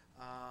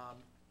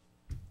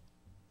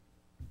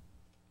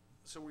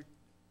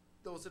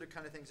 Those are the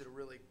kind of things that are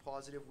really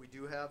positive. We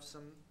do have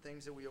some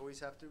things that we always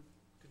have to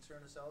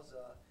concern ourselves.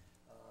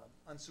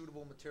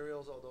 Unsuitable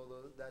materials, although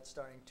that's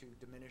starting to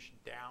diminish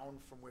down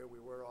from where we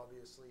were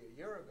obviously a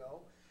year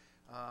ago,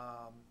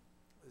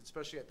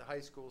 especially at the high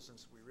school,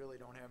 since we really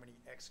don't have any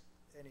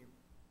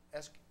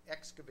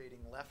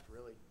excavating left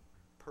really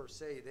per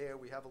se there.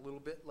 We have a little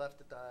bit left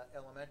at the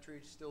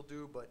elementary, still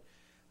do, but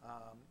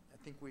I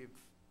think we've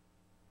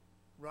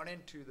run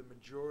into the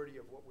majority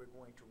of what we're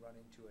going to run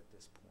into at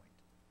this point.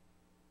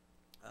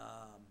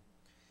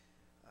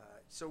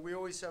 So we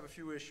always have a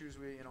few issues.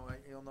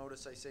 You'll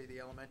notice I say the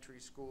elementary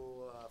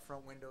school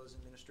front windows,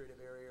 administrative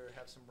area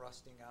have some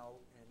rusting out,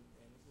 and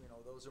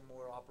those are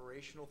more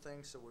operational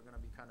things. So we're going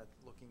to be kind of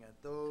looking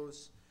at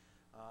those.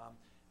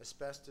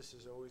 Asbestos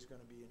is always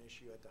going to be an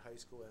issue at the high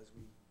school. As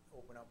we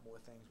open up more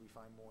things, we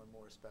find more and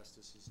more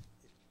asbestos. It's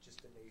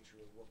just the nature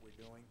of what we're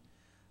doing.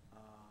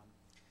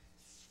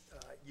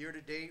 Year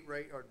to date,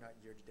 right, or not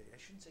year to date, I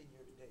shouldn't say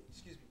year to date,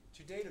 excuse me.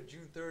 To date of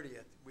June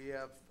 30th, we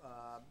have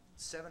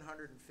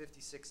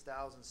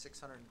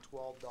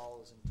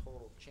 $756,612 in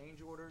total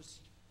change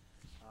orders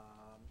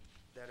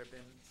that have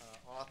been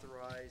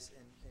authorized,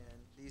 and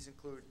these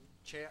include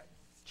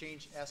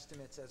change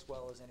estimates as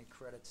well as any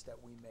credits that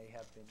we may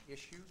have been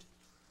issued.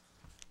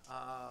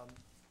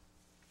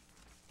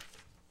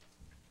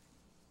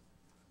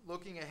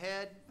 Looking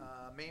ahead,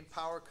 main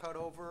power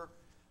cutover,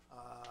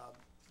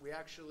 we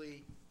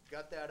actually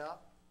got that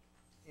up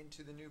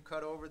into the new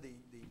cutover. The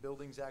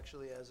buildings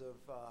actually, as of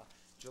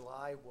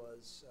July,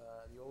 was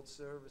the old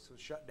service was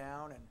shut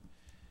down, and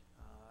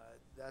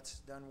that's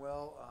done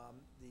well.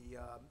 The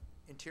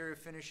interior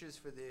finishes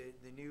for the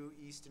new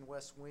east and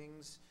west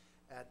wings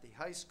at the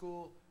high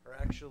school are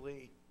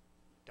actually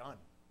done.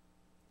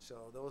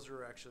 So those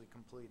are actually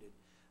completed.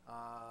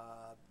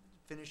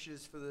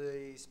 Finishes for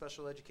the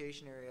special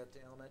education area at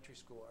the elementary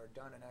school are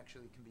done and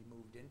actually can be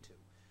moved into,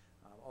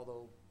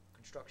 although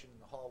construction in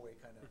the hallway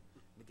kind of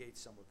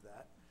negates some of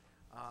that.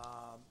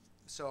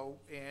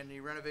 And the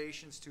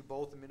renovations to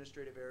both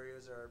administrative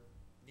areas are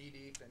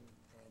knee-deep and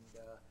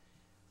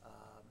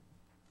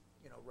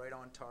right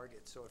on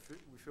target. So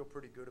we feel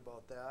pretty good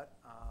about that.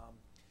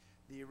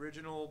 The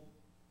original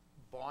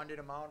bonded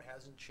amount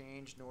hasn't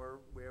changed, nor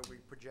where we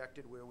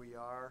projected where we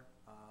are.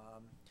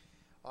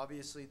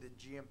 Obviously, the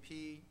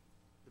GMP,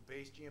 the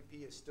base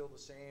GMP is still the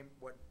same.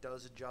 What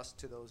does adjust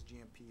to those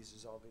GMPs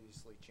is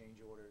obviously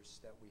change orders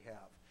that we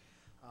have.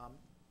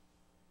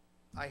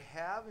 I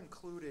have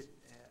included,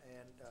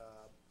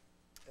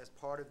 as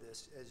part of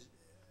this,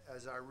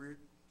 as our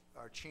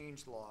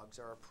change logs,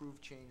 our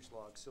approved change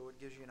logs, so it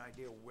gives you an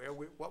idea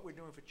what we're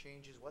doing for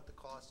changes, what the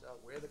costs are,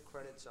 where the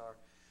credits are.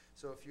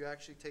 So if you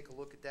actually take a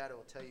look at that,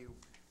 it'll tell you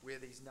where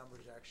these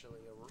numbers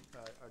actually are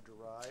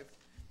derived.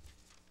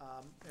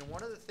 And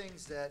one of the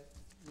things that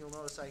you'll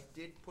notice, I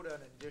did put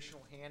an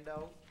additional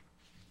handout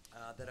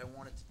that I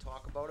wanted to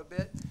talk about a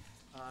bit.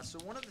 So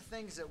one of the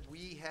things that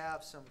we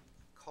have some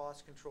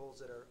cost controls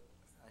that are,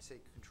 I say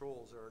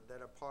controls, or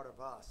that are part of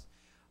us,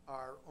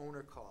 are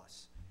owner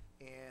costs.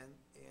 And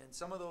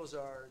some of those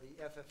are the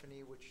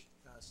FF&E, which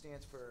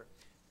stands for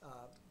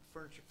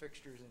furniture,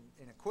 fixtures,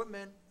 and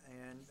equipment,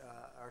 and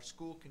our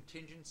school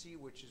contingency,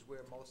 which is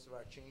where most of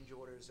our change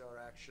orders are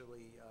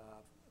actually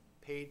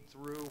paid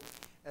through,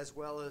 as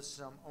well as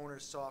some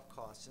owner's soft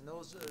costs. And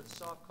those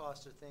soft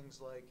costs are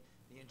things like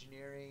the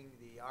engineering,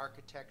 the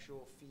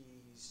architectural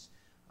fees,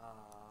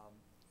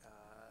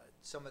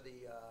 some of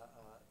the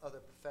other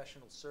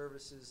professional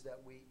services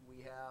that we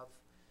have.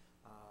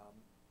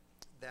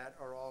 That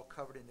are all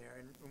covered in there.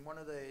 And one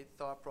of the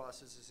thought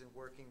processes in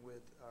working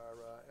with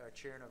our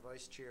chair and our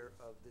vice chair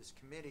of this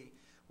committee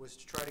was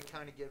to try to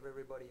kind of give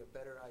everybody a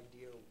better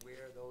idea of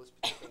where those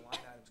particular line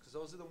items, because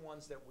those are the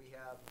ones that we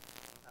have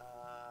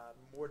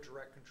more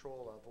direct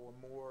control of, or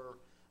more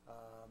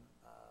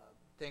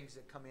things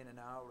that come in and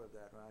out of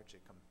that, well, actually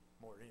come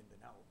more in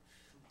than out.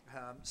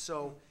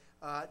 To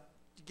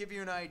give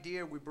you an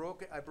idea,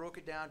 I broke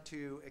it down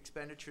to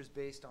expenditures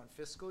based on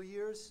fiscal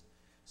years.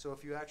 So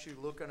if you actually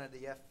look under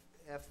the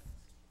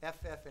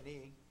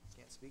FF&E,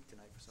 can't speak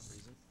tonight for some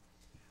reason,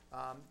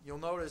 you'll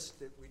notice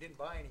that we didn't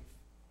buy any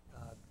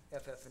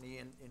FF&E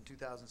in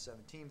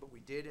 2017, but we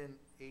did in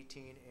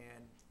 18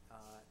 and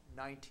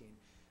 19.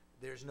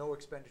 There's no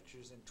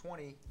expenditures in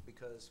 20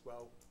 because,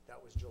 well,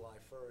 that was July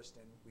 1st,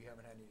 and we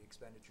haven't had any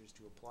expenditures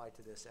to apply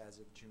to this as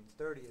of June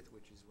 30th,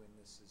 which is when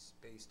this is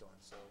based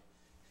on. So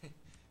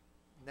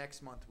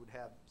next month would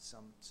have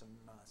some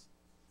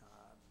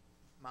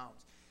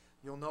amounts.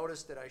 You'll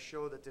notice that I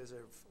show that there's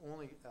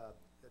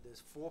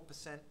there's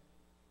 4%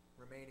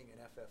 remaining in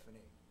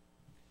FF&E.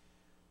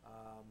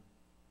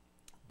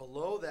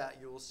 Below that,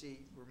 you will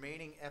see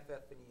remaining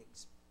FF&E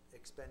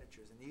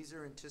expenditures, and these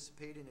are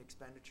anticipated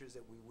expenditures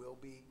that we will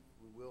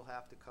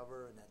have to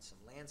cover, and that's some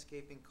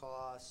landscaping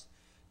costs,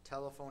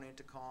 telephone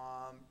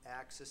intercom,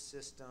 access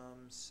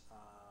systems,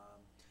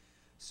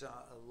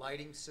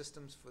 lighting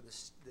systems for the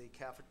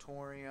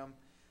cafetorium,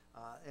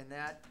 and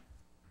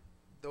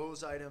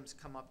those items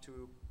come up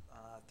to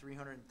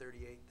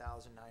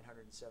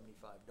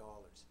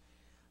 $338,975.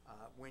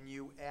 When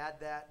you add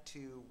that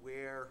to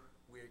where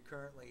we're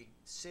currently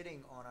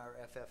sitting on our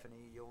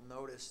FF&E, you'll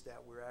notice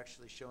that we're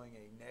actually showing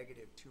a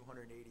negative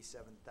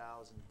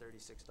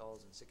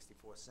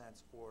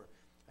 $287,036.64, or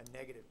a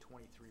negative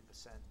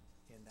 23%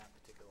 in that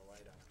particular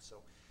line item.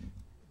 So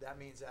that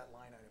means that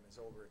line item is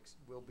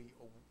will be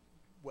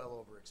well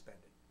over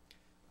expended.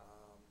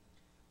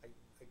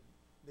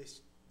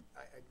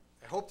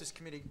 I hope this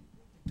committee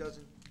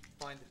doesn't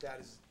find that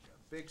is a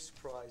big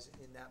surprise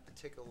in that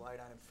particular line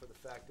item, for the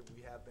fact that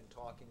we have been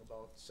talking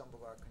about some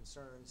of our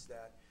concerns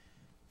that,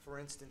 for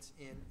instance,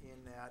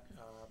 in that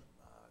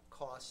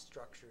cost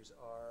structures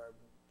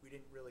we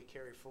didn't really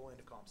carry full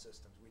intercom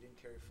systems. We didn't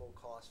carry full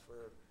cost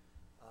for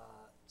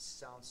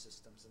sound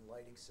systems and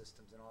lighting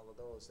systems and all of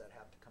those that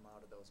have to come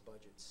out of those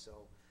budgets.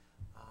 So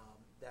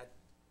that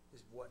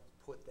is what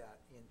put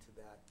that into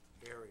that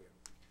area.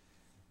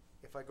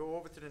 If I go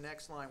over to the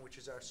next line, which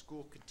is our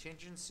school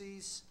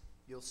contingencies,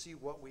 you'll see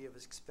what we have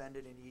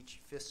expended in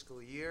each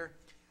fiscal year.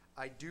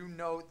 I do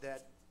note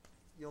that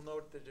you'll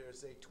note that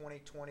there's a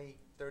 2020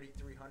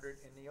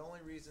 $3,300, and the only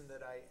reason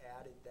that I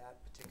added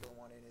that particular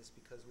one in is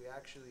because we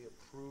actually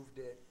approved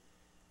it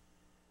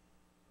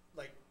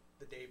like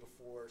the day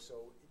before,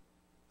 so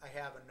I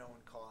have a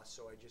known cost,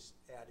 so I just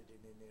added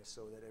it in there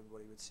so that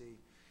everybody would see.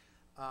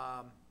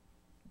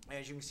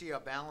 As you can see, our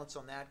balance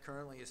on that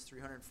currently is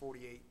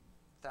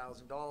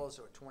 $348,000,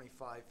 or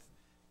 25%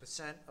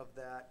 of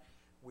that.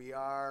 We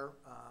are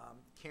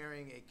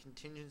carrying a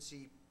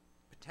contingency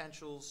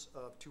potentials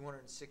of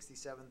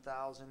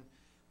 $267,000,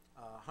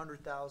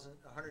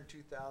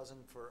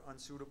 $102,000 for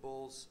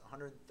unsuitables,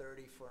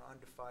 $130,000 for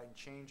undefined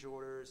change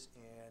orders,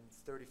 and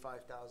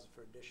 $35,000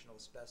 for additional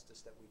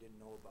asbestos that we didn't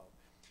know about,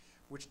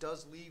 which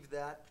does leave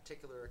that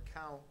particular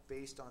account,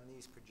 based on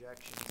these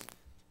projections,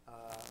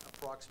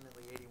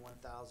 approximately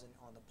 $81,000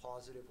 on the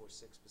positive, or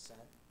 6%.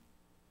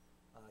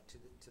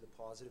 To the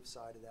positive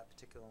side of that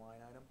particular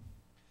line item.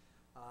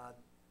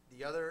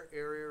 The other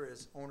area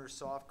is owner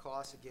soft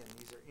costs. Again,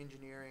 these are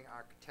engineering,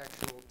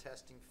 architectural,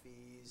 testing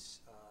fees,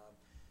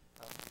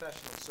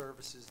 professional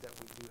services that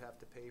we do have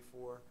to pay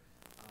for.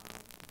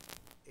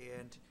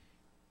 And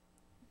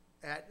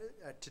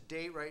to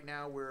date right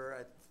now, we're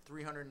at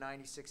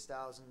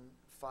 $586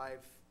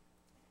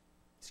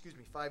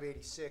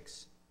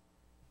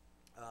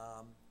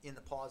 in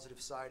the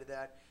positive side of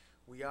that.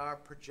 We are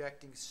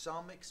projecting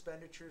some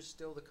expenditures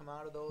still to come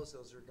out of those.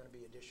 Those are going to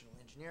be additional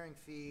engineering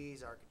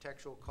fees,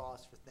 architectural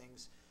costs for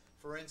things.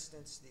 For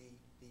instance,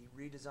 the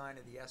redesign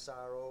of the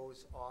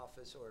SRO's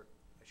office, or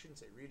I shouldn't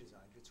say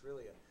redesign, it's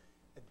really an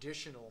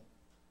additional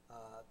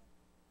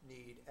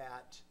need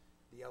at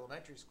the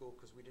elementary school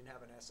because we didn't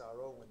have an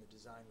SRO when the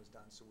design was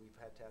done, so we've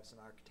had to have some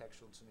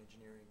architectural and some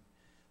engineering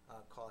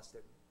costs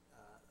that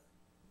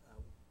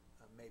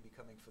may be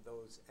coming for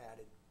those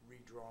added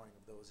redrawing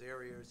of those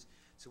areas.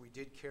 So we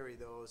did carry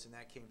those, and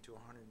that came to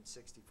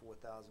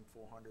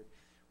 $164,400,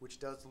 which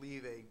does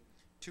leave a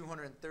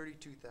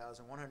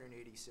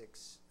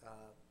 $232,186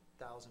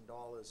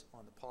 $1,000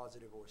 on the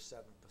positive, or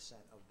 7%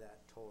 of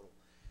that total.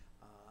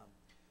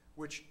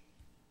 Which,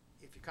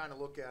 if you kind of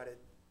look at it,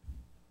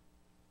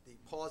 the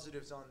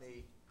positives on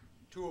the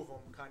two of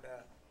them kind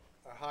of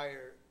are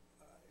higher,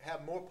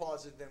 have more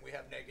positive than we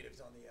have negatives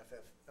on the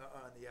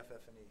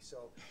FF&E.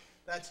 So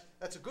that's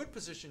a good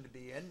position to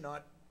be in.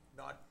 Not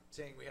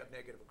saying we have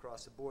negative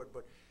across the board,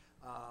 but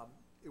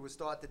it was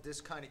thought that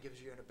this kind of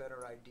gives you a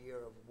better idea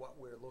of what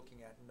we're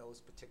looking at in those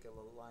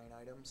particular line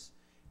items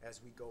as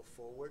we go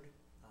forward.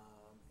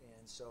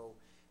 And so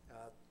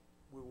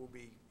we will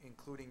be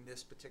including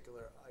this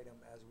particular item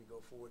as we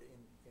go forward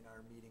in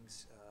our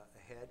meetings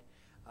ahead.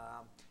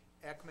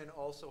 Ekman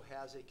also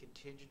has a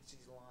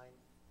contingencies line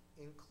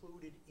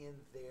included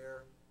in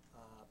their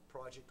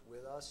project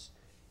with us,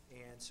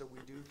 and so we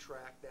do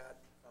track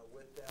that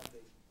with them.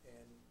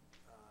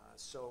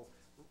 So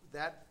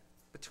that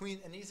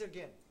and these are,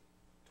 again,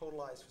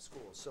 totalized for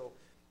schools. So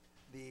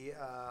the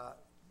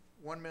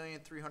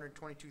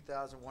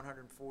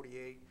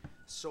 $1,322,148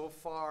 so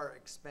far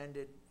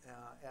expended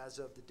as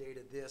of the date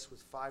of this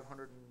was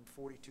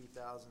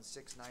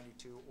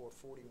 $542,692, or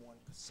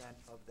 41%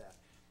 of that.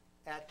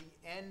 At the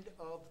end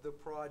of the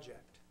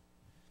project,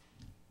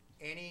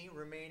 any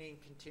remaining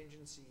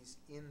contingencies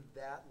in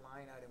that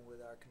line item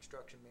with our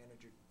construction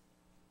manager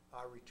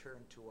are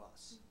returned to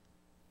us.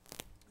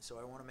 So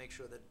I want to make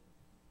sure that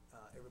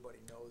everybody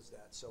knows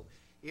that. So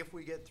if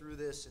we get through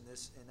this and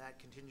that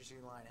contingency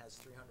line has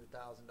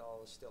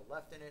 $300,000 still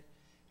left in it,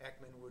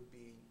 Ekman would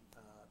be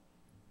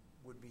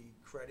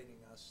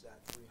crediting us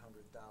that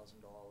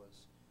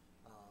 $300,000.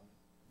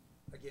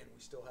 Again, we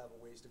still have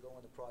a ways to go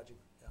on the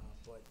project,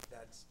 but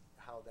that's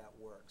how that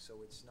works.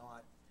 So it's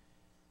not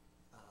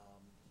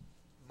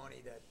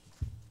money that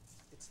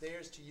it's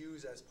theirs to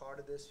use as part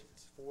of this.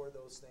 It's for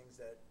those things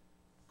that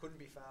couldn't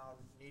be found,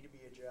 need to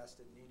be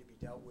adjusted, need to be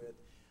dealt with.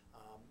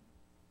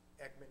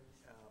 Ekman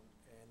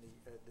and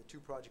the two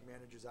project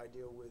managers I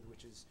deal with,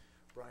 which is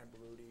Brian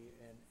Beluti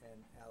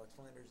and Alex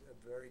Flanders, are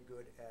very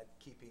good at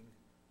keeping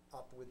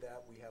up with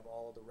that. We have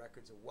all the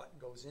records of what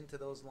goes into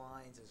those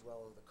lines as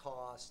well as the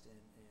cost, and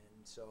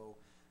so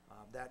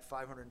that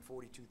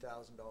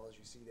 $542,000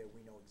 you see there,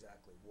 we know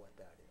exactly what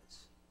that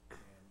is, and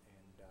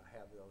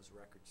have those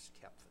records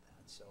kept for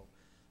that. So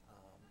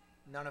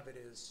none of it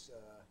is,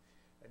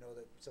 I know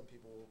that some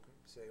people will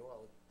say,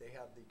 well, they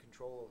have the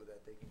control over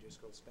that, they can just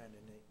go spend,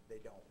 and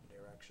they don't.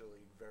 They're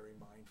actually very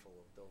mindful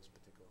of those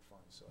particular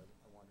funds. So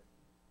I want it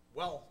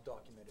well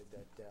documented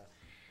that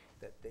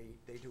they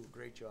do a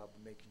great job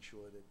of making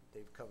sure that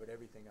they've covered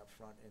everything up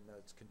front, and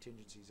those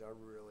contingencies are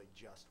really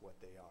just what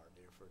they are.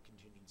 They're for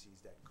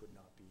contingencies that could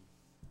not be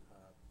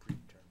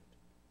predetermined.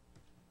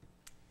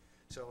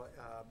 So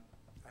I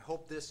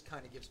hope this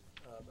kind of gives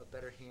a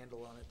better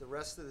handle on it. The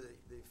rest of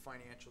the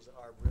financials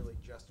are really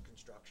just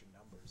construction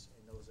numbers,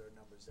 and those are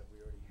numbers that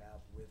we already have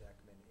with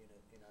Ekman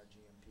in our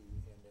GMP,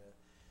 and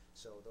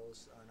so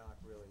those are not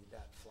really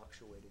that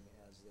fluctuating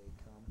as they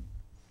come.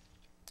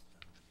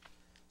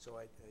 So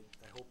I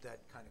hope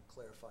that kind of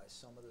clarifies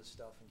some of this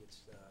stuff and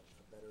gets a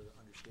better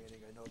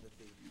understanding. I know that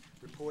the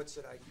reports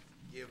that I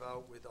give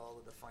out with all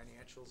of the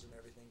financials and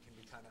everything can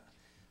be kind of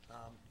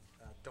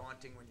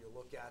daunting when you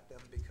look at them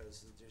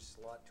because there's just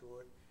a lot to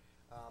it.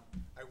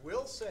 I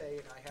will say,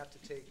 and I have to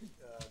take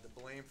the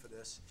blame for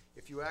this,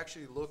 if you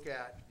actually look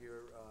at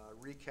your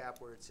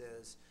recap where it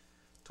says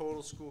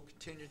total school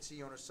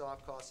contingency, owner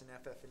soft costs, and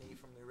FF&E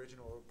from the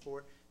original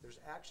report, there's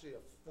actually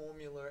a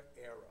formula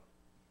error.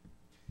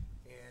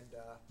 And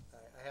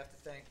I have to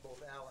thank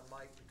both Al and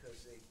Mike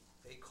because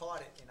they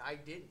caught it and I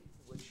didn't,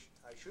 which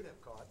I should have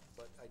caught,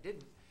 but I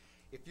didn't.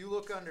 If you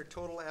look under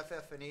total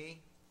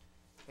FF&E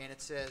and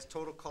it says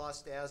total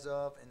cost as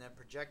of, and then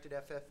projected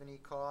FF&E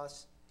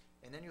costs,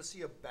 and then you'll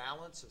see a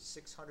balance of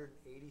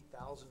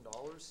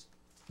 $680,000.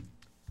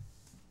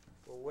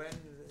 Well, when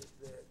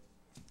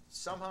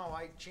somehow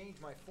I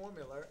changed my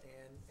formula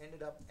and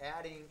ended up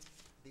adding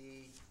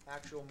the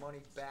actual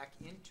money back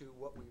into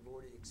what we've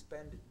already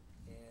expended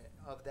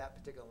of that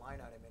particular line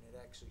item, and it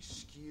actually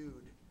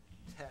skewed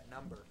that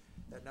number.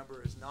 That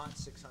number is not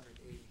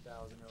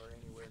 680,000 or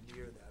anywhere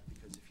near that,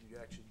 because if you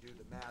actually do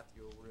the math,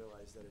 you'll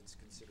realize that it's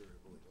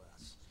considerably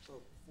less.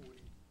 So 43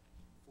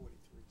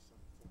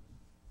 something.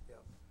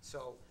 Yep.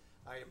 So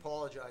I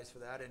apologize for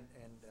that, and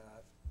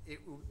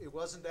it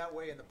wasn't that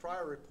way in the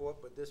prior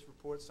report, but this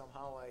report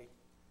somehow I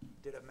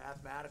did a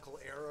mathematical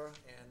error,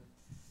 and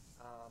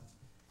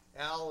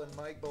Al and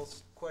Mike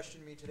both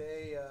questioned me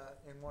today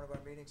in one of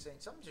our meetings saying,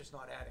 something's just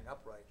not adding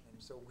up right.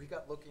 And so we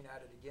got looking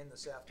at it again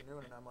this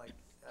afternoon, and I'm like,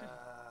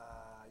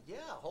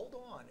 yeah, hold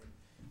on. And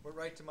went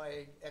right to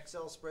my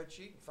Excel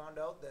spreadsheet and found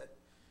out that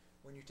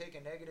when you take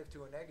a negative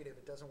to a negative,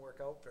 it doesn't work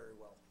out very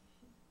well.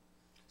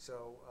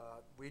 So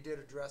we did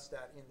address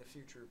that in the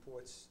future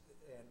reports,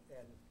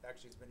 and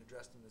actually it's been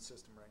addressed in the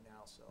system right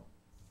now. So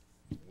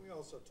We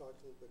also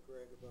talked a little bit,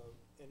 Greg, about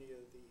any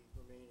of the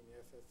remaining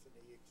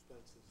FF&E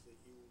expenses that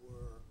you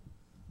were,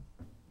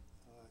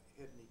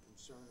 had any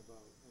concern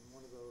about. And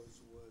one of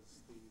those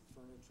was the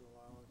furniture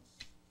allowance.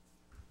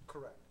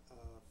 correct.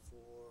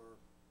 For,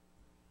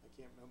 I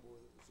can't remember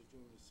whether it was a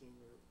junior,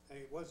 senior,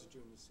 it was a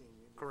junior,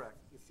 senior. Correct.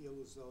 You feel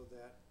as though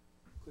that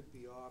could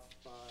be off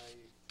by,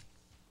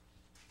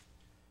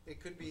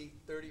 It could be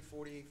 $30,000,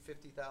 $40,000,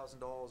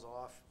 $50,000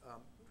 off.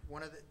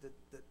 One of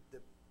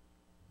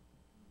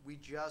we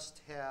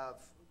just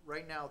have,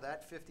 right now,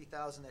 that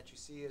 50,000 that you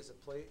see as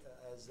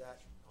as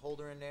that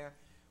holder in there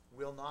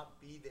will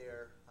not be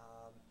there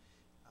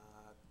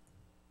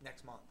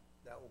next month.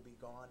 That will be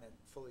gone and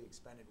fully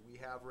expended. We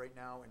have right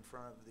now in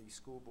front of the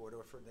school board,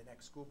 or for the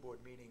next school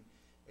board meeting,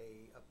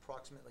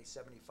 approximately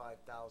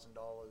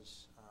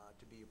 $75,000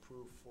 to be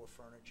approved for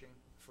furnishings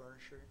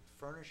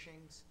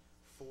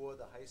for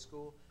the high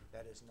school.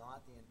 That is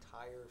not the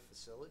entire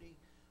facility.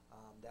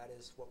 That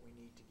is what we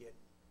need to get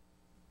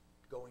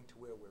going to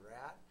where we're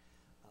at.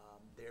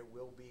 There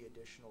will be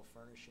additional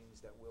furnishings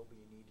that will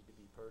be needed to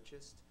be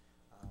purchased.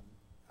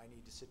 I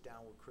need to sit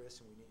down with Chris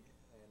and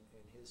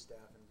and his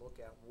staff and look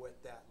at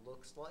what that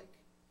looks like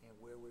and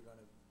where we're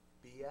going to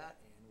be at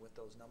and what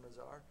those numbers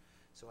are.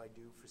 So I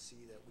do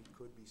foresee that we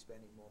could be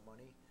spending more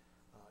money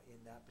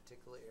in that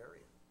particular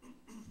area.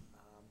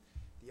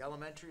 The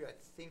elementary, I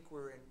think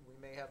we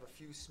may have a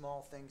few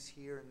small things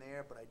here and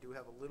there, but I do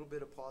have a little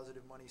bit of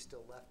positive money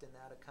still left in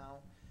that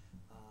account.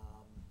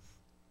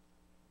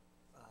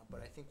 But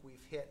I think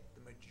we've hit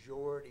the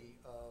majority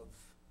of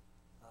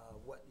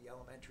what the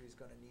elementary is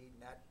going to need,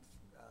 and that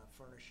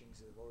furnishings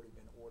have already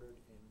been ordered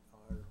and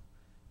are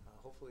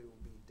hopefully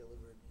will be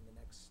delivered in the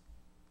next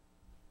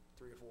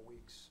 3 or 4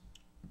 weeks.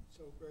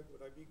 so Greg, would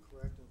I be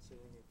correct in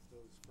saying if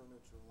those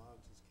furniture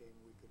allowances came,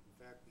 we could in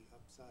fact be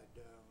upside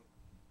down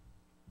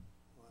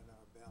on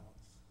our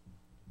balance?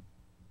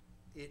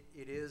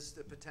 It is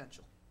the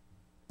potential.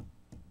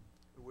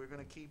 We're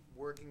going to keep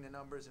working the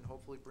numbers and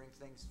hopefully bring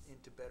things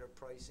into better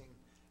pricing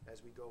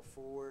as we go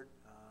forward.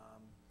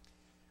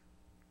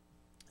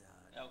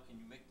 Al, can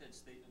you make that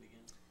statement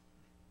again?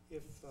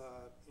 If,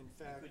 in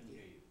fact, couldn't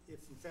hear you.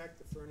 if in fact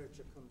the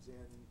furniture comes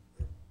in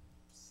at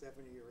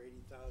 $70,000 or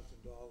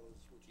 $80,000,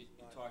 which is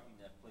You're not. talking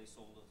that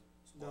placeholder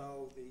spot?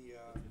 No, the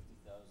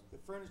 50,000?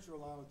 furniture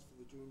allowance for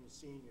the junior,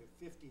 senior,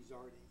 50's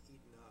already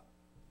eaten up.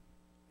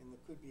 And there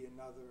could be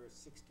another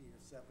 60 or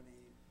 70.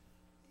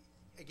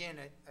 Again,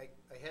 I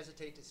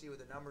hesitate to see what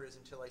the number is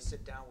until I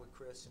sit down with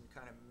Chris and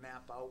kind of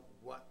map out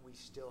what we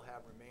still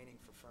have remaining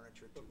for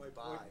furniture to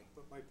buy.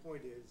 But my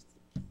point is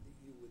that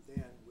you would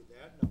then, with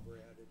that number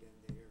added in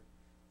there,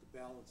 the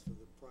balance for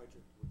the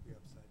project would be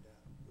upside down.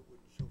 It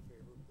wouldn't show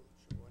favorable, it would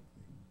show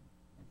unfavorable.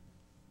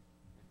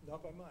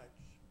 Not by much,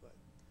 but,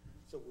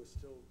 so we're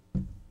still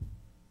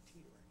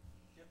teetering.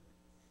 Yep.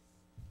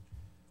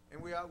 And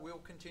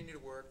we'll continue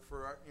to work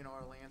for our,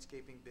 our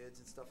landscaping bids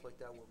and stuff like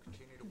that. We'll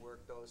continue to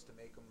work those to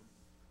make them,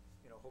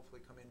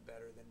 hopefully come in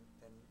better than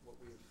what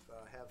we've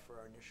have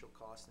for our initial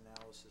cost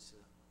analysis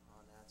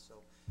on that. So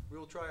we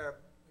will try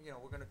our,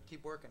 we're going to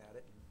keep working at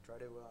it and try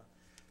to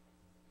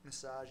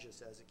massage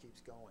this as it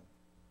keeps going.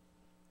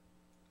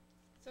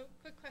 So,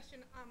 quick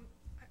question. I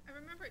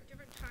remember at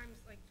different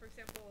times, like, for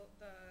example,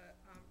 the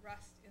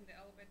rust in the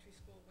elementary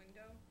school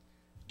window,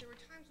 there were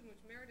times in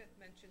which Meredith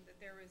mentioned that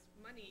there was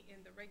money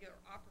in the regular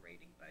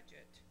operating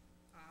budget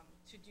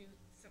to do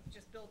some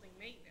just building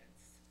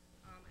maintenance.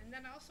 And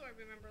then also I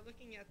remember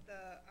looking at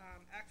the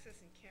access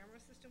and camera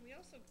system. We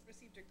also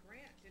received a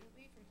grant, didn't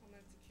we, from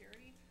Homeland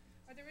Security?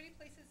 Are there any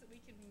places that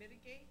we can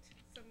mitigate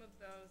some of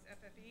those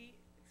FFE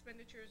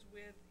expenditures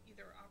with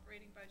either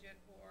operating budget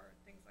or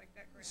things like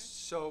that grant?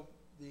 So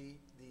the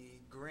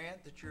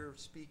grant that you're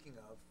speaking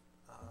of,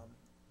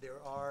 there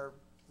are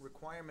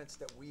requirements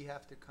that we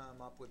have to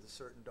come up with a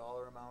certain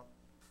dollar amount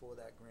for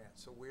that grant.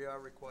 So we are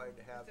required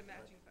to have The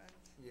matching funds.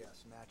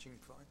 Yes, matching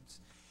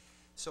funds.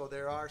 So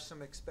there are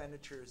some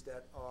expenditures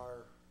that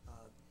are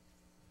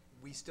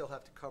we still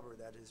have to cover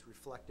that is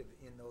reflective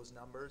in those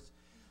numbers,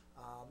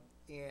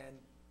 and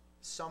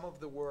some of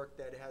the work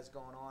that has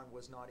gone on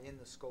was not in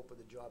the scope of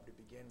the job to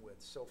begin with.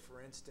 So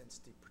for instance,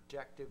 the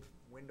protective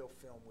window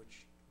film,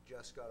 which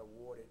just got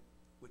awarded,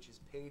 which is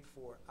paid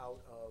for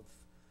out of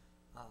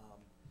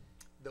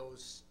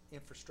those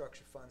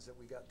infrastructure funds that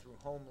we got through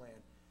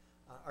Homeland,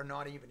 are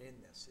not even in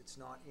this. It's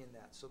not in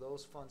that. So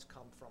those funds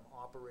come from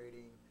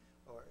operating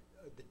or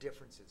the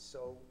differences.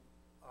 So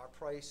our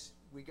price,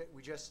 we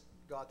just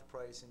got the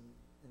price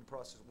in the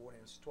process of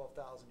awarding. It's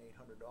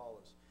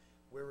 $12,800.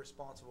 We're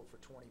responsible for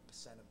 20%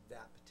 of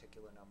that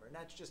particular number, and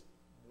that's just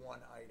one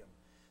item.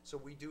 So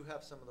we do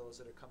have some of those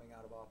that are coming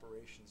out of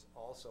operations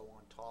also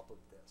on top of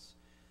this.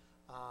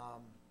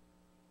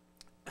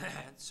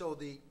 So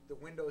the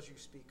windows you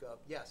speak of,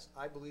 yes,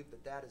 I believe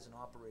that that is an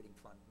operating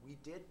fund. We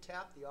did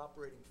tap the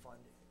operating fund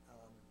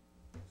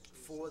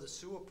for the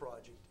sewer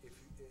project, if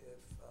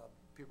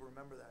people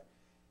remember that.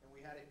 And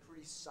we had a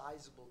pretty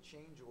sizable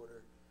change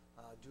order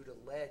due to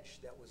ledge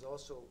that was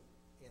also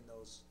in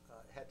those,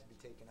 had to be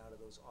taken out of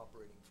those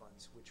operating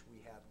funds, which we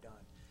have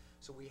done.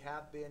 So we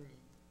have been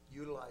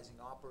utilizing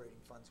operating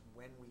funds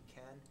when we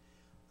can,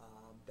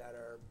 that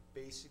are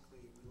basically,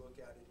 we look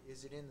at it,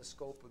 is it in the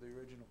scope of the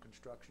original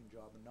construction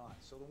job or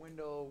not? So the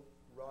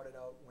rotted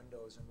out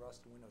windows and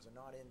rusted windows are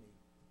not in the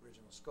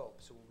original scope,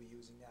 so we'll be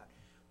using that.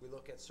 We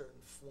look at certain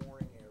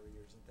flooring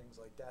areas and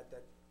things like that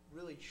that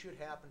really should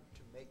happen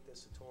to make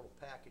this a total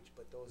package,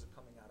 but those are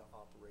coming out of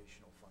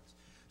operational funds.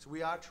 So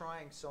we are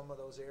trying some of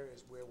those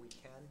areas where we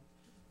can,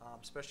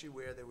 especially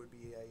where there would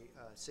be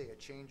say a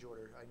change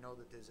order. I know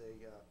that there's a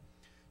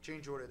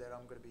change order that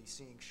I'm going to be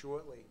seeing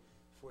shortly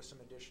for some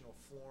additional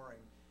flooring,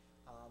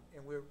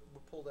 and we'll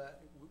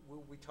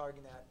be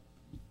targeting that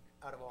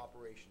out of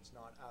operations,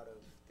 not out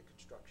of the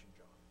construction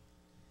job.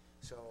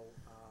 So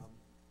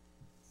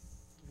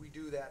we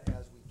do that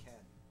as we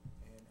can,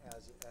 and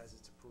as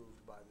it's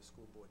approved by the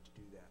school board to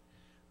do that.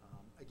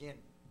 Again,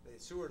 the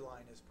sewer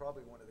line is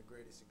probably one of the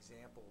greatest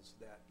examples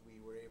that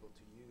we were able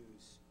to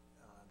use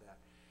that.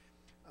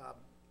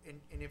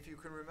 And if you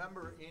can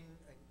remember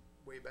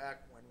way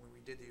back when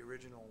we did the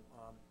original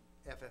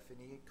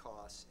FF&E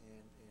costs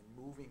and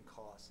moving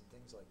costs and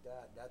things like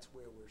that, that's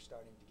where we're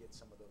starting to get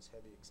some of those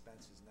heavy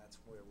expenses, and that's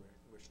where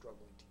we're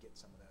struggling to get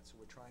some of that. So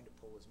we're trying to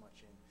pull as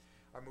much in.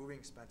 Our moving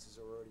expenses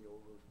are already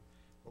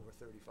over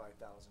 $35,000.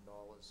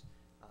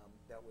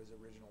 That was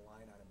original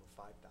line item of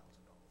 $5,000.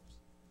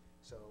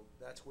 So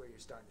that's where you're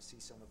starting to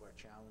see some of our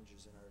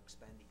challenges in our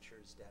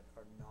expenditures that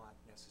are not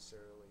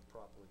necessarily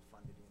properly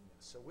funded in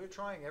this. So we're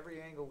trying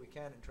every angle we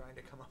can and trying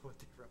to come up with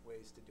different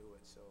ways to do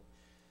it. So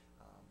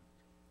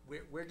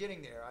we're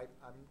getting there.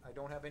 I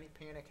don't have any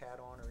panic hat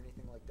on or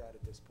anything like that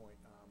at this point.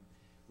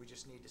 We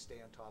just need to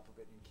stay on top of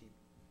it and keep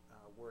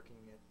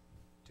working it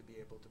to be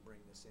able to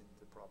bring this into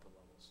the proper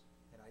levels.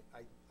 And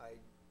I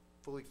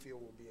fully feel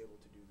we'll be able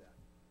to do that.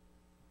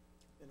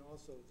 And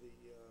also the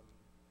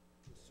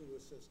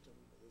sewer system,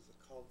 there's a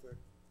culvert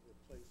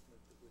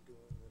replacement that we're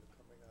doing that are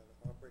coming out of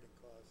operating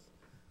costs.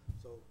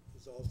 So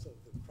there's also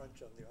the crunch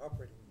on the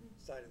operating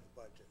side of the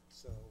budget.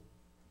 So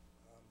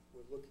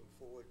we're looking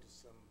forward to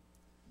some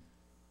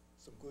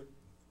good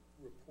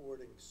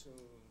reporting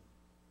soon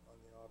on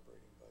the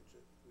operating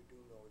budget. We do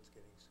know it's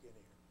getting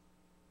skinnier.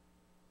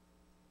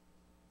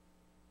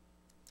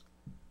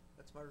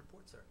 That's my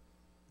report, sir.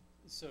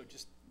 So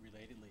just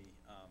relatedly,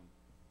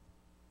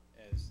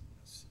 as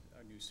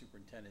our new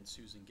superintendent,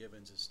 Susan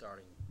Gibbons, is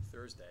starting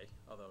Thursday,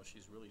 although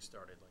she's really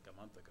started like a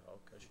month ago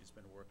because she's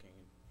been working,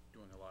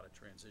 doing a lot of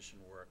transition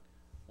work.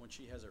 Once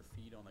she has her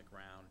feet on the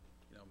ground,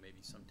 maybe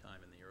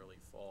sometime in the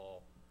early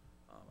fall,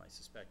 I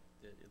suspect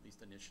that at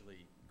least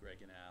initially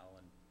Greg and Al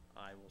and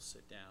I will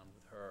sit down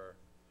with her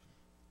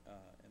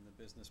and the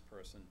business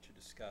person to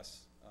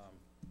discuss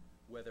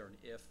whether and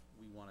if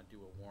we want to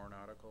do a warrant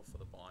article for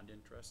the bond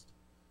interest.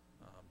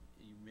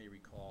 You may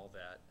recall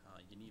that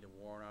you need a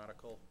warrant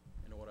article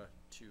in order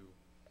to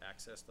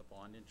access the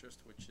bond interest,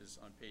 which is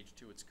on page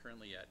 2. It's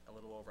currently at a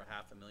little over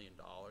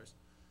 $500,000.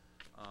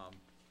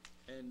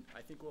 And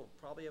I think we'll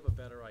probably have a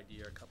better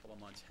idea a couple of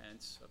months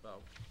hence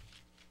about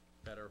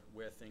better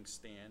where things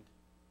stand.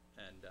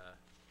 And,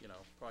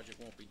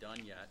 project won't be done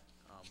yet,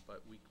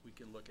 but we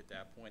can look at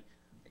that point.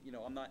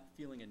 I'm not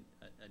feeling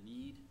a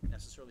need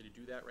necessarily to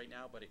do that right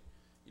now, but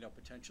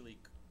potentially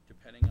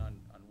depending on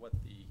what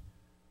the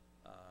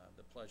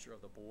pleasure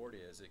of the board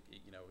is, it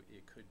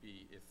could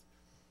be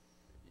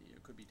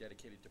it could be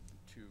dedicated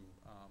to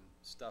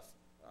stuff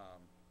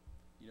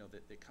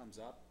that comes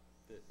up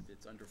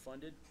that's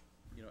underfunded,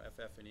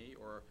 FF&E,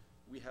 or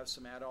we have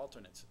some ad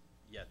alternates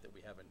yet that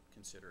we haven't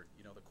considered.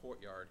 The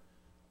courtyard,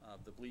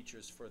 the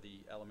bleachers for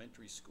the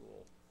elementary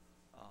school.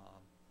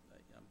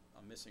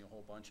 I'm missing a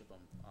whole bunch of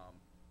them,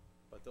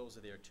 but those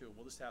are there too.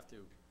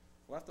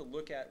 We'll have to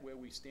look at where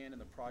we stand in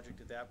the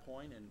project at that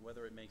point and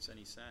whether it makes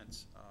any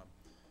sense.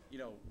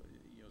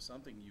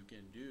 Something you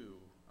can do,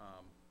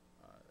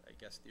 I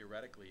guess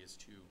theoretically, is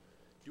to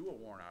do a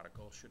warrant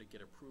article. Should it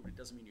get approved, it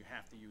doesn't mean you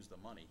have to use the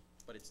money,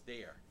 but it's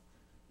there,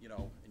 and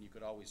you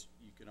can always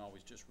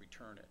just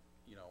return it.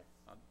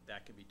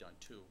 That can be done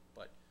too,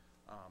 but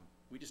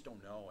we just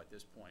don't know at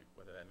this point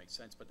whether that makes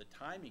sense. But the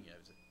timing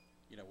is,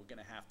 we're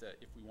going to have to,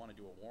 if we want to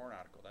do a warrant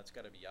article, that's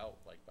got to be out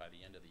like by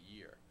the end of the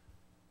year.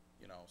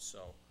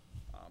 So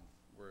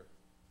we're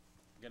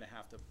going to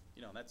have to,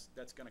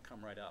 that's going to come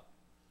right up.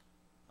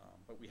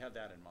 But we have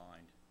that in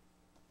mind.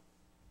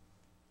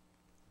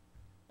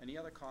 Any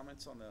other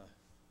comments on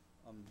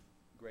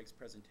Greg's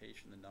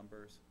presentation, the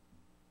numbers,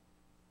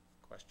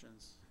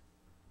 questions?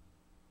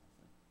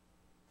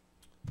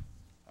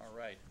 All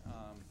right,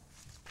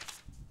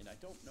 and I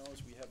don't know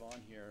as we have on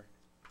here,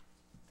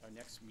 our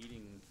next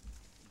meeting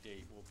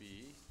date will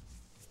be,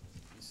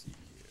 let me see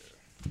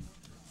here.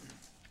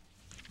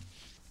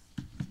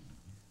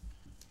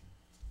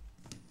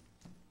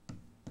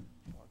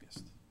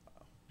 August,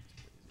 wow, that's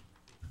crazy.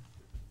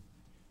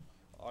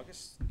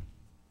 August,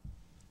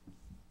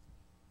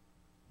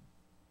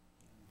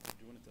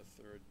 we're doing it the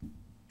third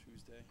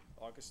Tuesday,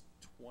 August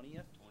 20th?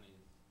 20th.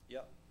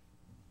 Yep,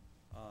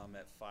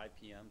 at 5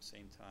 p.m.,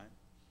 same time.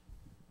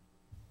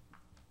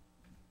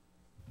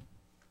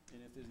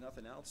 And if there's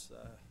nothing else,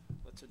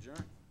 let's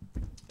adjourn.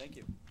 Thank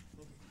you.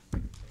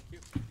 Thank you.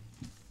 Thank you.